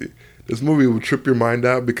crazy. This movie will trip your mind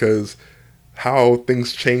out because how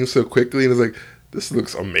things change so quickly, and it's like, this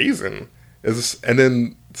looks amazing. And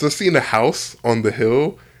then just seeing the house on the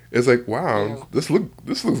hill, it's like, wow, Yeah. this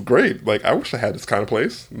looks great. Like, I wish I had this kind of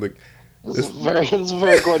place. Like, it's It's a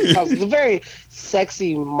very gorgeous house. It's a very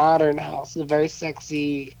sexy modern house. It's a very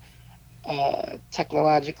sexy,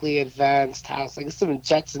 technologically advanced house. Like it's some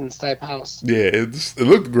Jetsons type house. yeah, it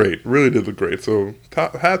looked great. Really did look great. So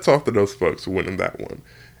hats off to those folks who went in that one.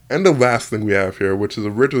 And the last thing we have here, which is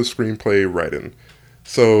original screenplay writing.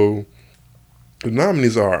 So the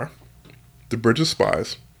nominees are The Bridge of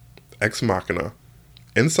Spies, Ex Machina,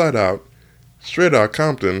 Inside Out, Straight Outta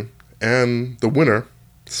Compton, and the winner,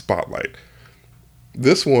 Spotlight.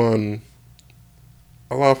 This one,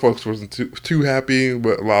 a lot of folks wasn't too happy,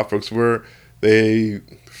 but a lot of folks were. They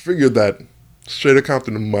figured that Straight Outta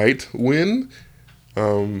Compton might win.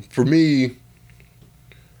 For me,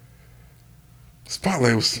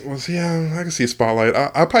 Spotlight was yeah, I can see Spotlight.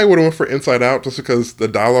 I probably would have went for Inside Out just because the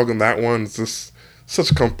dialogue in that one is just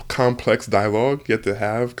such complex dialogue you have to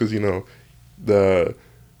have because, the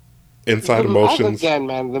inside emotions. Again,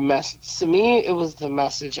 man, the message. To me, it was the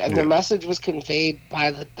message, and Yeah. the message was conveyed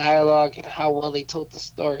by the dialogue and how well they told the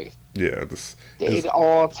story. Yeah, this It is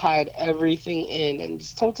all tied everything in, and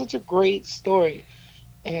just told such a great story.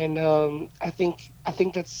 And I think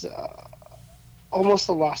that's almost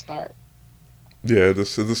a lost art. yeah,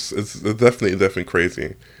 this it's definitely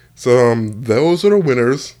crazy. So those are the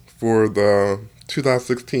winners for the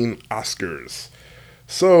 2016 Oscars.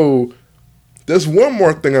 So there's one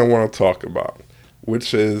more thing I want to talk about,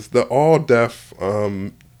 which is the All Deaf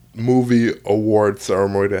movie award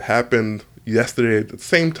ceremony that happened yesterday at the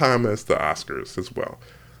same time as the Oscars as well.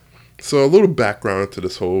 So a little background into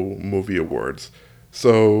this whole movie awards.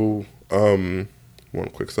 So one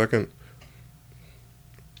quick second.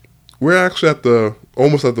 We're actually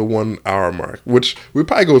almost at the 1 hour mark, which we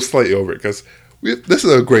probably go slightly over it because this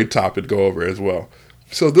is a great topic to go over as well.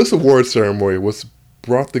 So this award ceremony was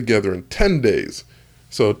brought together in 10 days.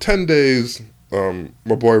 So 10 days,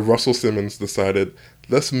 my boy Russell Simmons decided,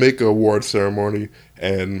 let's make an award ceremony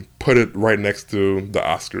and put it right next to the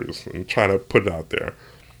Oscars and try to put it out there.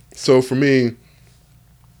 So for me,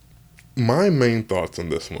 my main thoughts on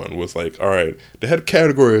this one was like, all right, they had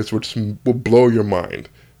categories which will blow your mind.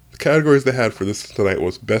 The categories they had for this tonight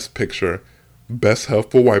was Best Picture, Best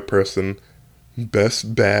Helpful White Person,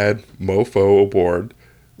 Best Bad Mofo Award,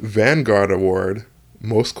 Vanguard Award,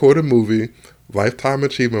 Most Quoted Movie, Lifetime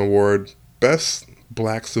Achievement Award, Best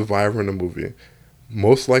Black Survivor in a Movie,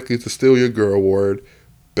 Most Likely to Steal Your Girl Award,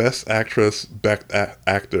 Best Actress, Best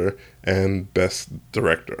Actor, and Best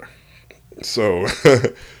Director. So,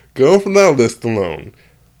 going from that list alone,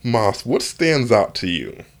 Moss, what stands out to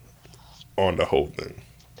you on the whole thing?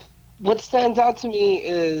 What stands out to me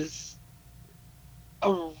is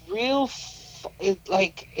a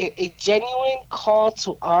a genuine call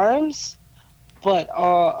to arms, but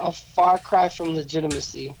a far cry from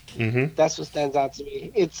legitimacy. Mm-hmm. That's what stands out to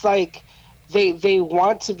me. It's like they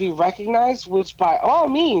want to be recognized, which by all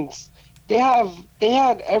means they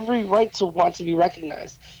had every right to want to be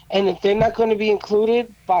recognized. And if they're not going to be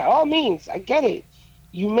included, by all means, I get it.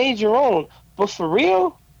 You made your own, but for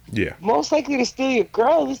real, Yeah. Most Likely to Steal Your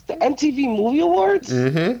Girl is the MTV Movie Awards.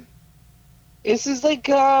 Mm-hmm. This is like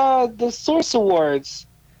the Source Awards.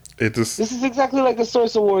 It just This is exactly like the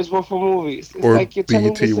Source Awards, but for movies. It's or like you're turning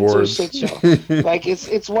BET this into a Awards. shit show. Like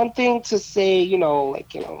it's one thing to say,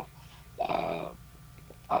 uh,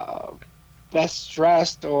 uh, best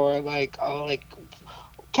dressed or like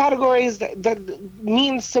categories that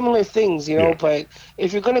mean similar things, Yeah. But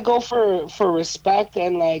if you're gonna go for respect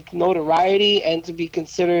and like notoriety and to be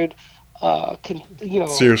considered,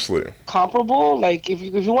 Seriously. comparable, like if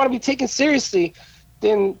you want to be taken seriously,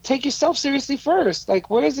 then take yourself seriously first. Like,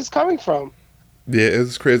 where is this coming from? Yeah,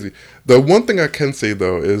 it's crazy. The one thing I can say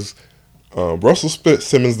though is Russell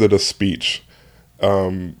Simmons did a speech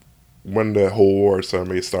when the whole award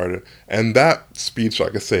ceremony started, and that speech,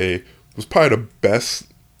 like I say, was probably the best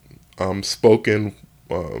spoken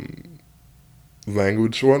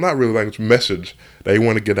language, well, not really language, message that you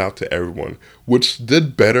want to get out to everyone, which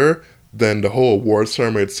did better than the whole award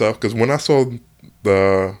ceremony itself. Because when I saw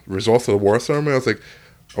the results of the award ceremony, I was like,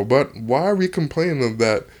 oh, but why are we complaining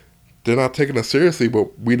that they're not taking us seriously?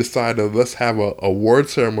 But we decided let's have a award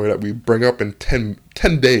ceremony that we bring up in 10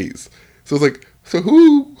 days. So it's like, so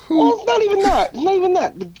who? Well, it's not even that. It's not even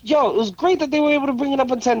that. Yo, it was great that they were able to bring it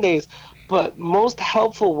up in 10 days. but most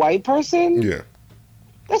helpful white person, Yeah.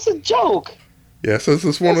 that's a joke. Yeah, so it's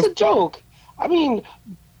just one That's of a joke. I mean,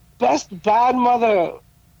 best bad mother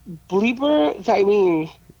bleeper. I mean,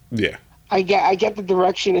 yeah. I get the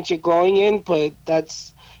direction that you're going in, but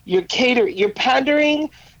that's you're pandering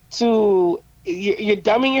to you're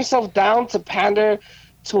dumbing yourself down to pander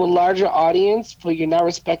to a larger audience, but you're not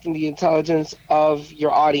respecting the intelligence of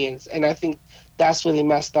your audience, and I think that's where they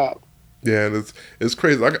messed up. Yeah, and it's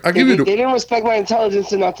crazy. I They, give you they, the they didn't respect my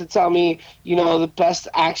intelligence enough to tell me, the best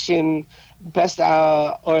action, best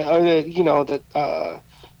or the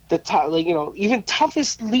the top, like, even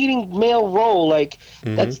toughest leading male role, like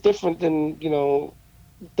hmm that's different than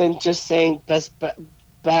than just saying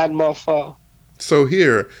bad motherfucker. So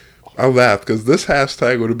here, I laughed because this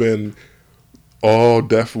hashtag would have been all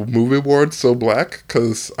deaf movie awards so black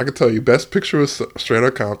because I could tell you best picture was Straight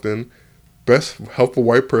Outta Compton, best helpful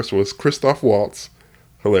white person was Christoph Waltz,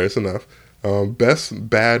 hilarious enough. Best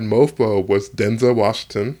bad mofo was Denzel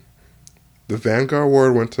Washington. The Vanguard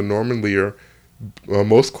Award went to Norman Lear.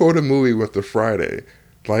 Most quoted movie went to Friday.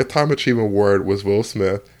 Lifetime Achievement Award was Will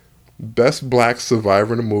Smith. Best black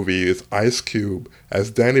survivor in a movie is Ice Cube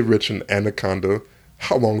as Danny Rich in Anaconda.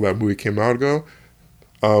 How long that movie came out ago?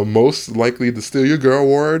 Most likely to steal your girl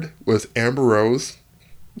award was Amber Rose.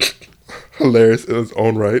 Hilarious in its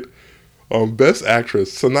own right. Best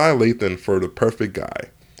actress, Sanaa Lathan for The Perfect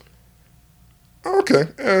Guy. Okay,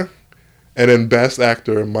 And then best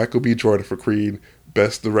actor, Michael B. Jordan for Creed.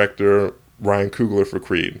 Best director, Ryan Coogler for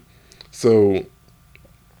Creed. So,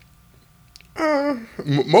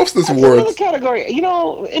 most of this That's another awards, category. In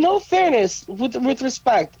all fairness, with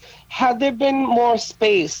respect, had there been more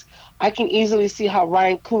space, I can easily see how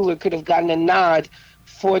Ryan Coogler could have gotten a nod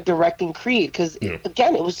for directing Creed, because yeah,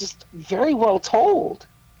 again, it was just very well told.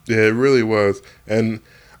 yeah, it really was. And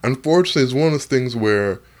unfortunately, it's one of those things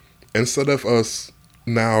where instead of us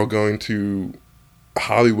now going to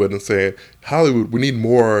Hollywood and saying, Hollywood, we need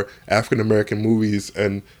more African American movies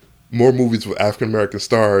and more movies with African American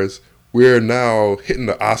stars, we're now hitting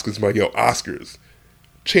the Oscars and like, yo, Oscars,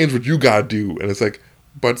 change what you gotta do. And it's like,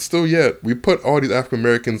 but still yet, we put all these African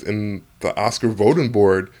Americans in the Oscar voting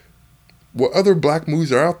board. What other black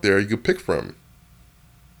movies are out there you could pick from?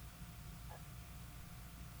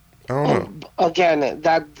 I don't know. And again,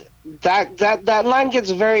 that line gets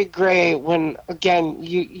very gray when, again,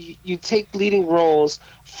 you take leading roles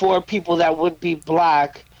for people that would be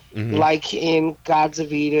black, hmm like in Gods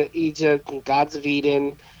of Eden, Egypt, and Gods of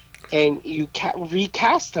Eden, and you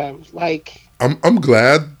recast them. Like, I'm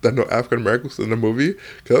glad that no African Americans in the movie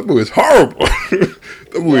because that movie is horrible.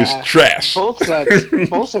 That movie is yeah, trash. both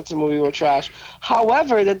sets of movie were trash.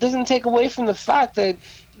 However, that doesn't take away from the fact that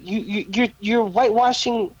you're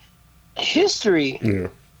whitewashing history. Yeah.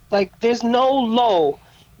 Like, there's no low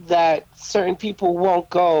that certain people won't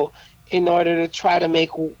go in order to try to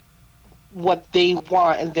make what they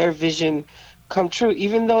want and their vision come true,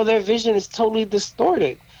 even though their vision is totally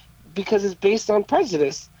distorted because it's based on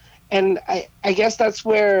prejudice. And I guess that's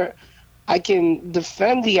where I can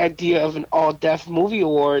defend the idea of an all deaf movie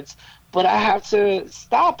awards, but I have to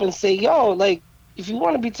stop and say, yo, like, if you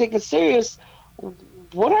want to be taken serious,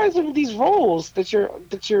 what are some of these roles that you're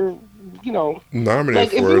you know Nominated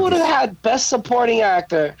like, if for you it. would have Just had best supporting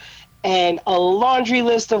actor and a laundry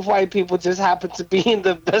list of white people just happened to be in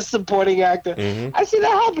the best supporting actor, hmm I see that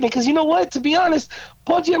happening. Because you know what? To be honest,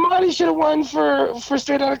 Paul Giamatti should have won for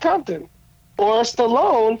Straight Outta Compton, or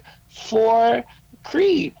Stallone for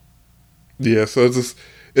Creed. yeah. So it's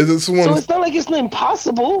just one. So it's not like it's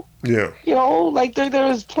impossible. Yeah. Like, there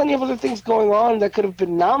was plenty of other things going on that could have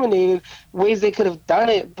been nominated, ways they could have done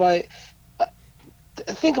it, but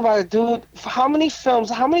think about it, dude. How many films,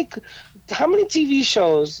 how many TV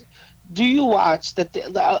shows do you watch that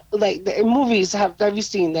like the movies have you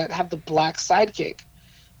seen that have the black sidekick?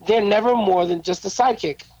 They're never more than just a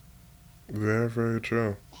sidekick. Very very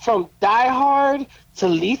true. From Die Hard to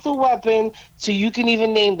Lethal Weapon to, you can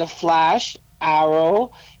even name The Flash,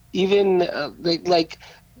 Arrow, even like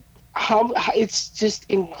how it's just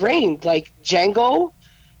ingrained. Like Django.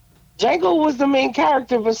 Django was the main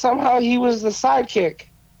character, but somehow he was the sidekick.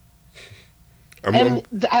 I'm And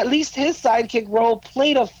at least his sidekick role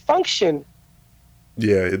played a function.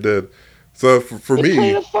 yeah. It did. So for It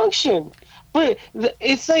played me, a function. But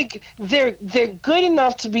it's like they're good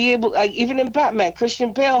enough to be able, like, even in Batman,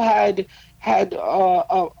 Christian Bale had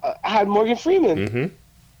Morgan Freeman. hmm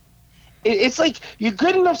It's like you're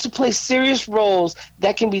good enough to play serious roles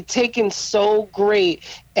that can be taken so great,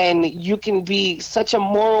 and you can be such a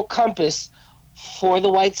moral compass for the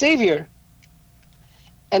white savior.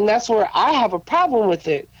 And that's where I have a problem with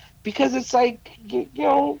it, because it's like,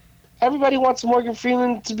 everybody wants Morgan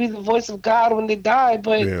Freeman to be the voice of God when they die,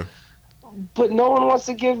 Yeah. but no one wants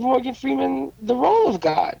to give Morgan Freeman the role of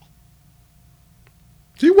God.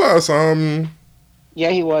 He was. Yeah,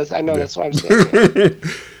 he was. I know. Yeah. That's why I'm saying it.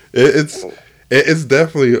 It's it's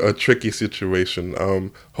definitely a tricky situation.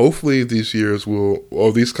 Hopefully these years will,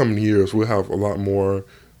 or these coming years, we'll have a lot more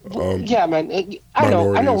Yeah, man. I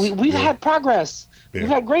know. minorities. We've Yeah. had progress. We've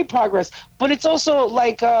Yeah. had great progress, but it's also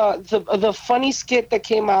like the funny skit that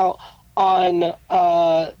came out on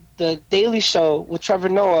the Daily Show with Trevor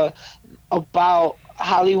Noah about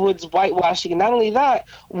Hollywood's whitewashing, and not only that,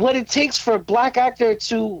 what it takes for a black actor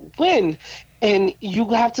to win. And you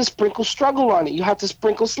have to sprinkle struggle on it. You have to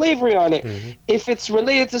sprinkle slavery on it. Hmm. If it's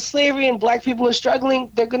related to slavery and black people are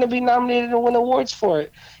struggling, they're going to be nominated and win awards for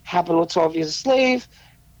it. Happened with 12 Years a Slave.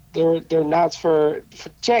 They're nods for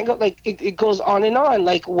Django. Like it goes on and on.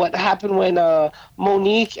 Like what happened when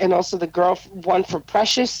Monique and also the girl won for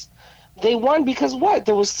Precious. They won because what?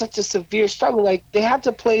 There was such a severe struggle. Like they have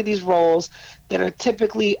to play these roles that are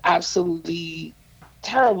typically absolutely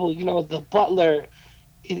terrible. You know, the butler.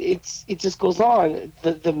 It just goes on.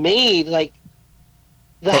 The maid, like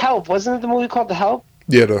The Uh, Help. Wasn't it the movie called The Help?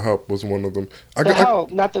 yeah, The Help was one of them. The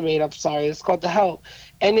Help, not the maid. I'm sorry. It's called The Help.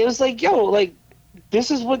 And it was like, yo, like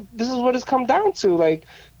this is what it's come down to. Like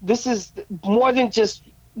this is more than just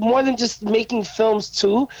making films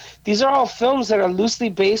too. These are all films that are loosely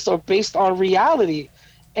based or based on reality,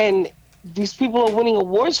 and these people are winning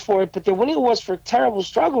awards for it, but they're winning awards for terrible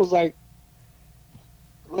struggles. Like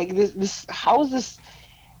this.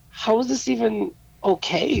 How is this even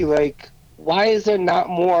okay? Like, why is there not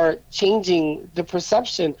more changing the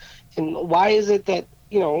perception, and why is it that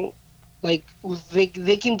like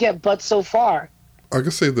they can get but so far? I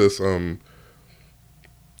could say this.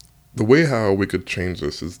 The way how we could change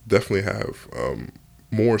this is definitely have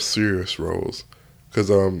more serious roles, because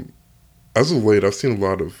as of late, I've seen a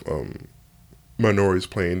lot of minorities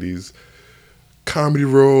playing these comedy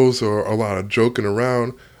roles or a lot of joking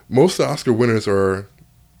around. Most of the Oscar winners are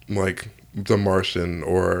like The Martian,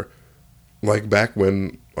 or like back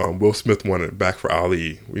when Will Smith won it back for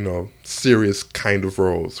Ali. Serious kind of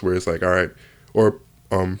roles where it's like, all right, or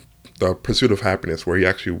The Pursuit of Happiness, where he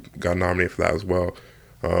actually got nominated for that as well.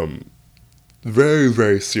 Um, Very,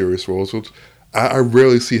 very serious roles, which I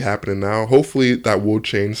rarely see happening now. Hopefully, that will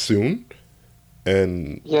change soon,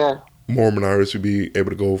 and Yeah. more minorities will be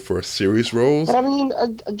able to go for serious But roles. I mean,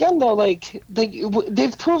 again though, like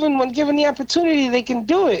they've proven when given the opportunity they can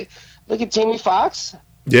do it. Look at Jamie Foxx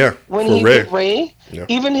Yeah, when for he Ray. did Ray, Yeah,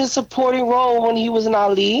 even his supporting role when he was in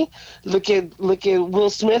Ali. Look at Will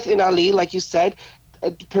Smith in Ali, like you said,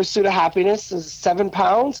 Pursuit of Happiness is 7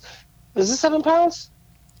 pounds. Is it 7 pounds?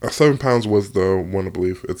 7 pounds was the one, I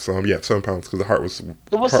believe. It's 7 pounds, because the It was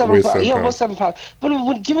heart seven weighs pounds. seven Yeah, it was pounds. 7 pounds. But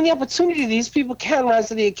when given the opportunity, these people can rise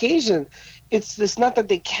to the occasion. It's not that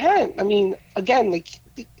they can't. I mean, again, like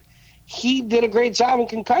he did a great job in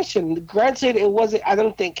Concussion. Granted, it wasn't. I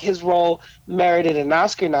don't think his role merited an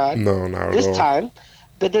Oscar nod No, not at this all. time.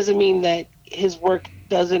 That doesn't mean that his work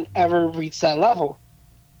doesn't ever reach that level.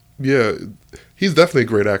 Yeah, he's definitely a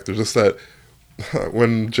great actor. Just that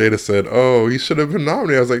when Jada said, "Oh, he should have been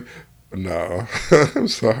nominated," I was like, "No, I'm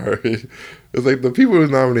sorry." It's like the people who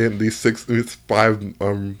nominated these five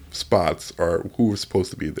spots are who were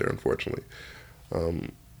supposed to be there. Unfortunately,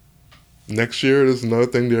 um, next year there's another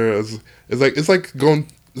thing there. It's like going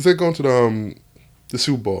to the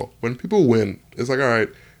Super Bowl. When people win, it's like, all right,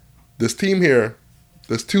 this team here,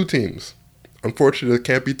 there's two teams. Unfortunately, there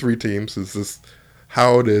can't be three teams. It's just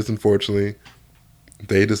how it is. Unfortunately,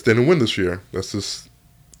 they just didn't win this year. That's just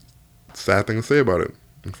a sad thing to say about it.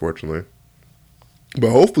 Unfortunately,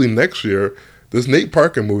 but hopefully next year, this Nate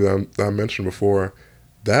Parker movie that I mentioned before,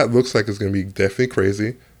 that looks like it's gonna be definitely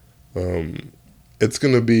crazy. Um, it's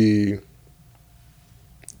gonna be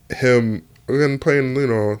him again playing,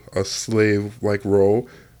 a slave like role.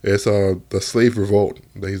 It's the slave revolt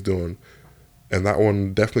that he's doing, and that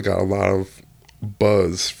one definitely got a lot of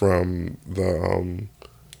buzz from the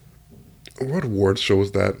what award show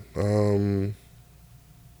was that?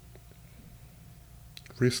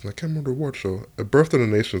 Recent, I can't remember the award show. A Birth of the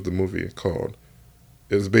Nation is the movie called.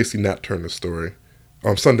 It's basically Nat Turner's story.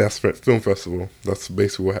 Sundance Film Festival. That's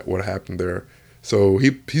basically what happened there. So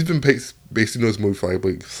he's been basically doing this movie for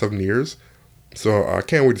like 7 years. So I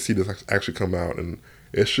can't wait to see this actually come out, and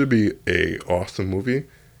it should be a awesome movie.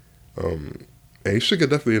 And he should get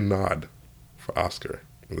definitely a nod for Oscar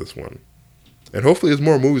in this one. And hopefully there's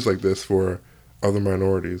more movies like this for other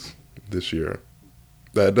minorities this year.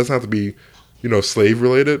 That doesn't have to be, slave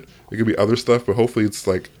related. It could be other stuff, but hopefully it's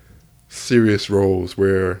like serious roles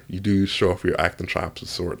where you do show off your acting chops of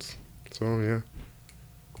sorts. So yeah.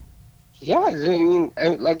 Yeah, I mean,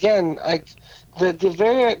 again, like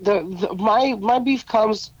my beef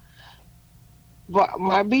comes, but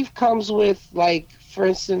my beef comes with, like, for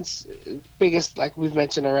instance, biggest, like we've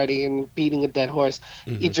mentioned already, in beating a dead horse,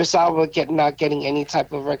 Hmm. Idris Elba not getting any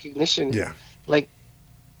type of recognition, Yeah. like,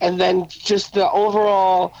 and then just the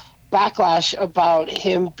overall backlash about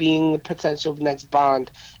him being the potential next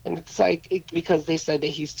Bond, and it's like because they said that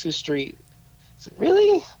he's too street. So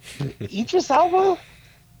really, Idris Elba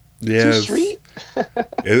too Yes. street?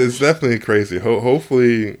 It's definitely crazy.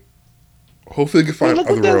 Hopefully, you can I mean, find look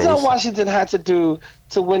what other Denzel roles. Washington had to do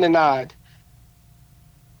to win a nod.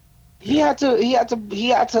 Yeah. He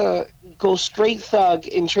had to go straight thug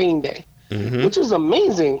in Training Day, Hmm. which was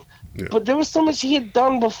amazing. Yeah. But there was so much he had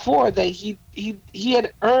done before that he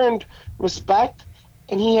had earned respect,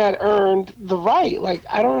 and he had earned the right. Like,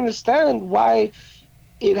 I don't understand why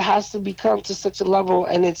it has to become to such a level,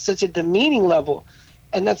 and it's such a demeaning level,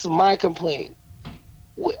 and that's my complaint.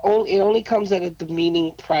 It only comes at a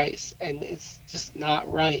demeaning price, and it's just not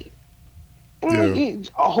right. And Yeah.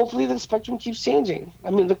 hopefully the spectrum keeps changing.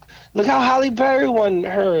 I mean, look how Halle Berry won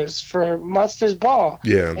hers for Monsters Ball,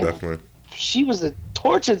 Yeah. and Definitely. she was a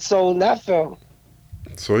tortured soul in that film.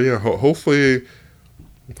 So yeah. Hopefully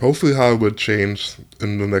Hollywood change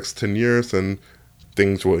in the next 10 years and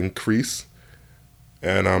things will increase.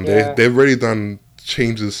 And Yeah, they've already done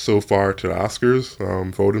changes so far to the Oscars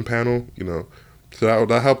voting panel. So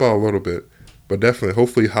that help out a little bit. But definitely,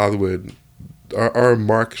 hopefully Hollywood, our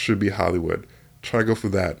mark should be Hollywood. Try to go for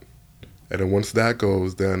that, and then once that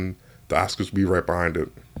goes, then the Oscars will be right behind it.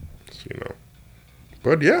 So.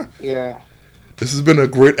 But yeah, yeah, this has been a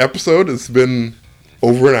great episode. It's been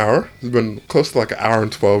over an hour. It's been close to like an hour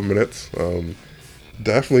and 12 minutes.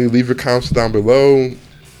 Definitely leave your comments down below.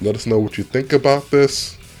 Let us know what you think about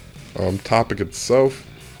this topic itself.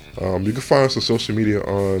 You can find us on social media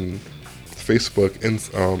on Facebook,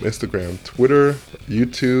 Instagram, Twitter,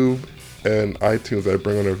 YouTube, and iTunes at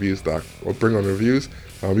Bring On Reviews. Bring On Reviews.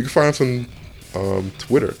 You can find us on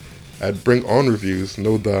Twitter at Bring On Reviews.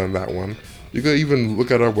 No duh on that one. You can even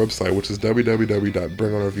look at our website, which is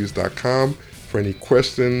www.bringonreviews.com, for any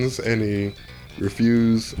questions, any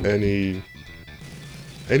reviews, any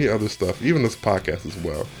other stuff, even this podcast as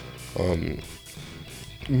well.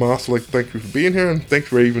 Moss, like, thank you for being here, and thanks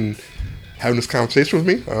for even having this conversation with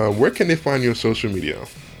me. Where can they find you on social media?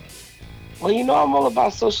 well, I'm all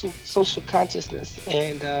about social consciousness,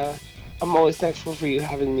 and I'm always thankful for you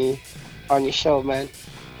having me on your show, man.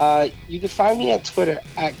 You can find me at Twitter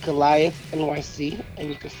at Goliath NYC, and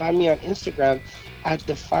you can find me on Instagram at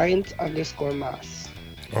Defiant_Moss.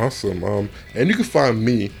 Awesome. And you can find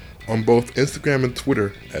me on both Instagram and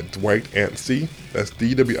Twitter at DwightAntC. That's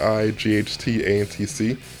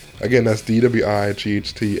DWIGHTANTC. Again, that's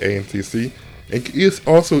DWIGHTANTC. And you can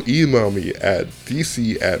also email me at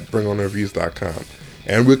dc@bringonreviews.com.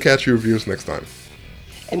 And we'll catch your reviews next time.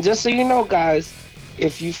 And just so you know, guys,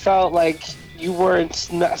 if you felt like you weren't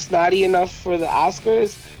snotty enough for the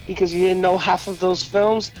Oscars because you didn't know half of those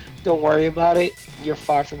films, don't worry about it. You're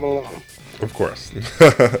far from alone. Of course.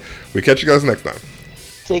 We catch you guys next time.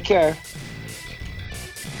 Take care.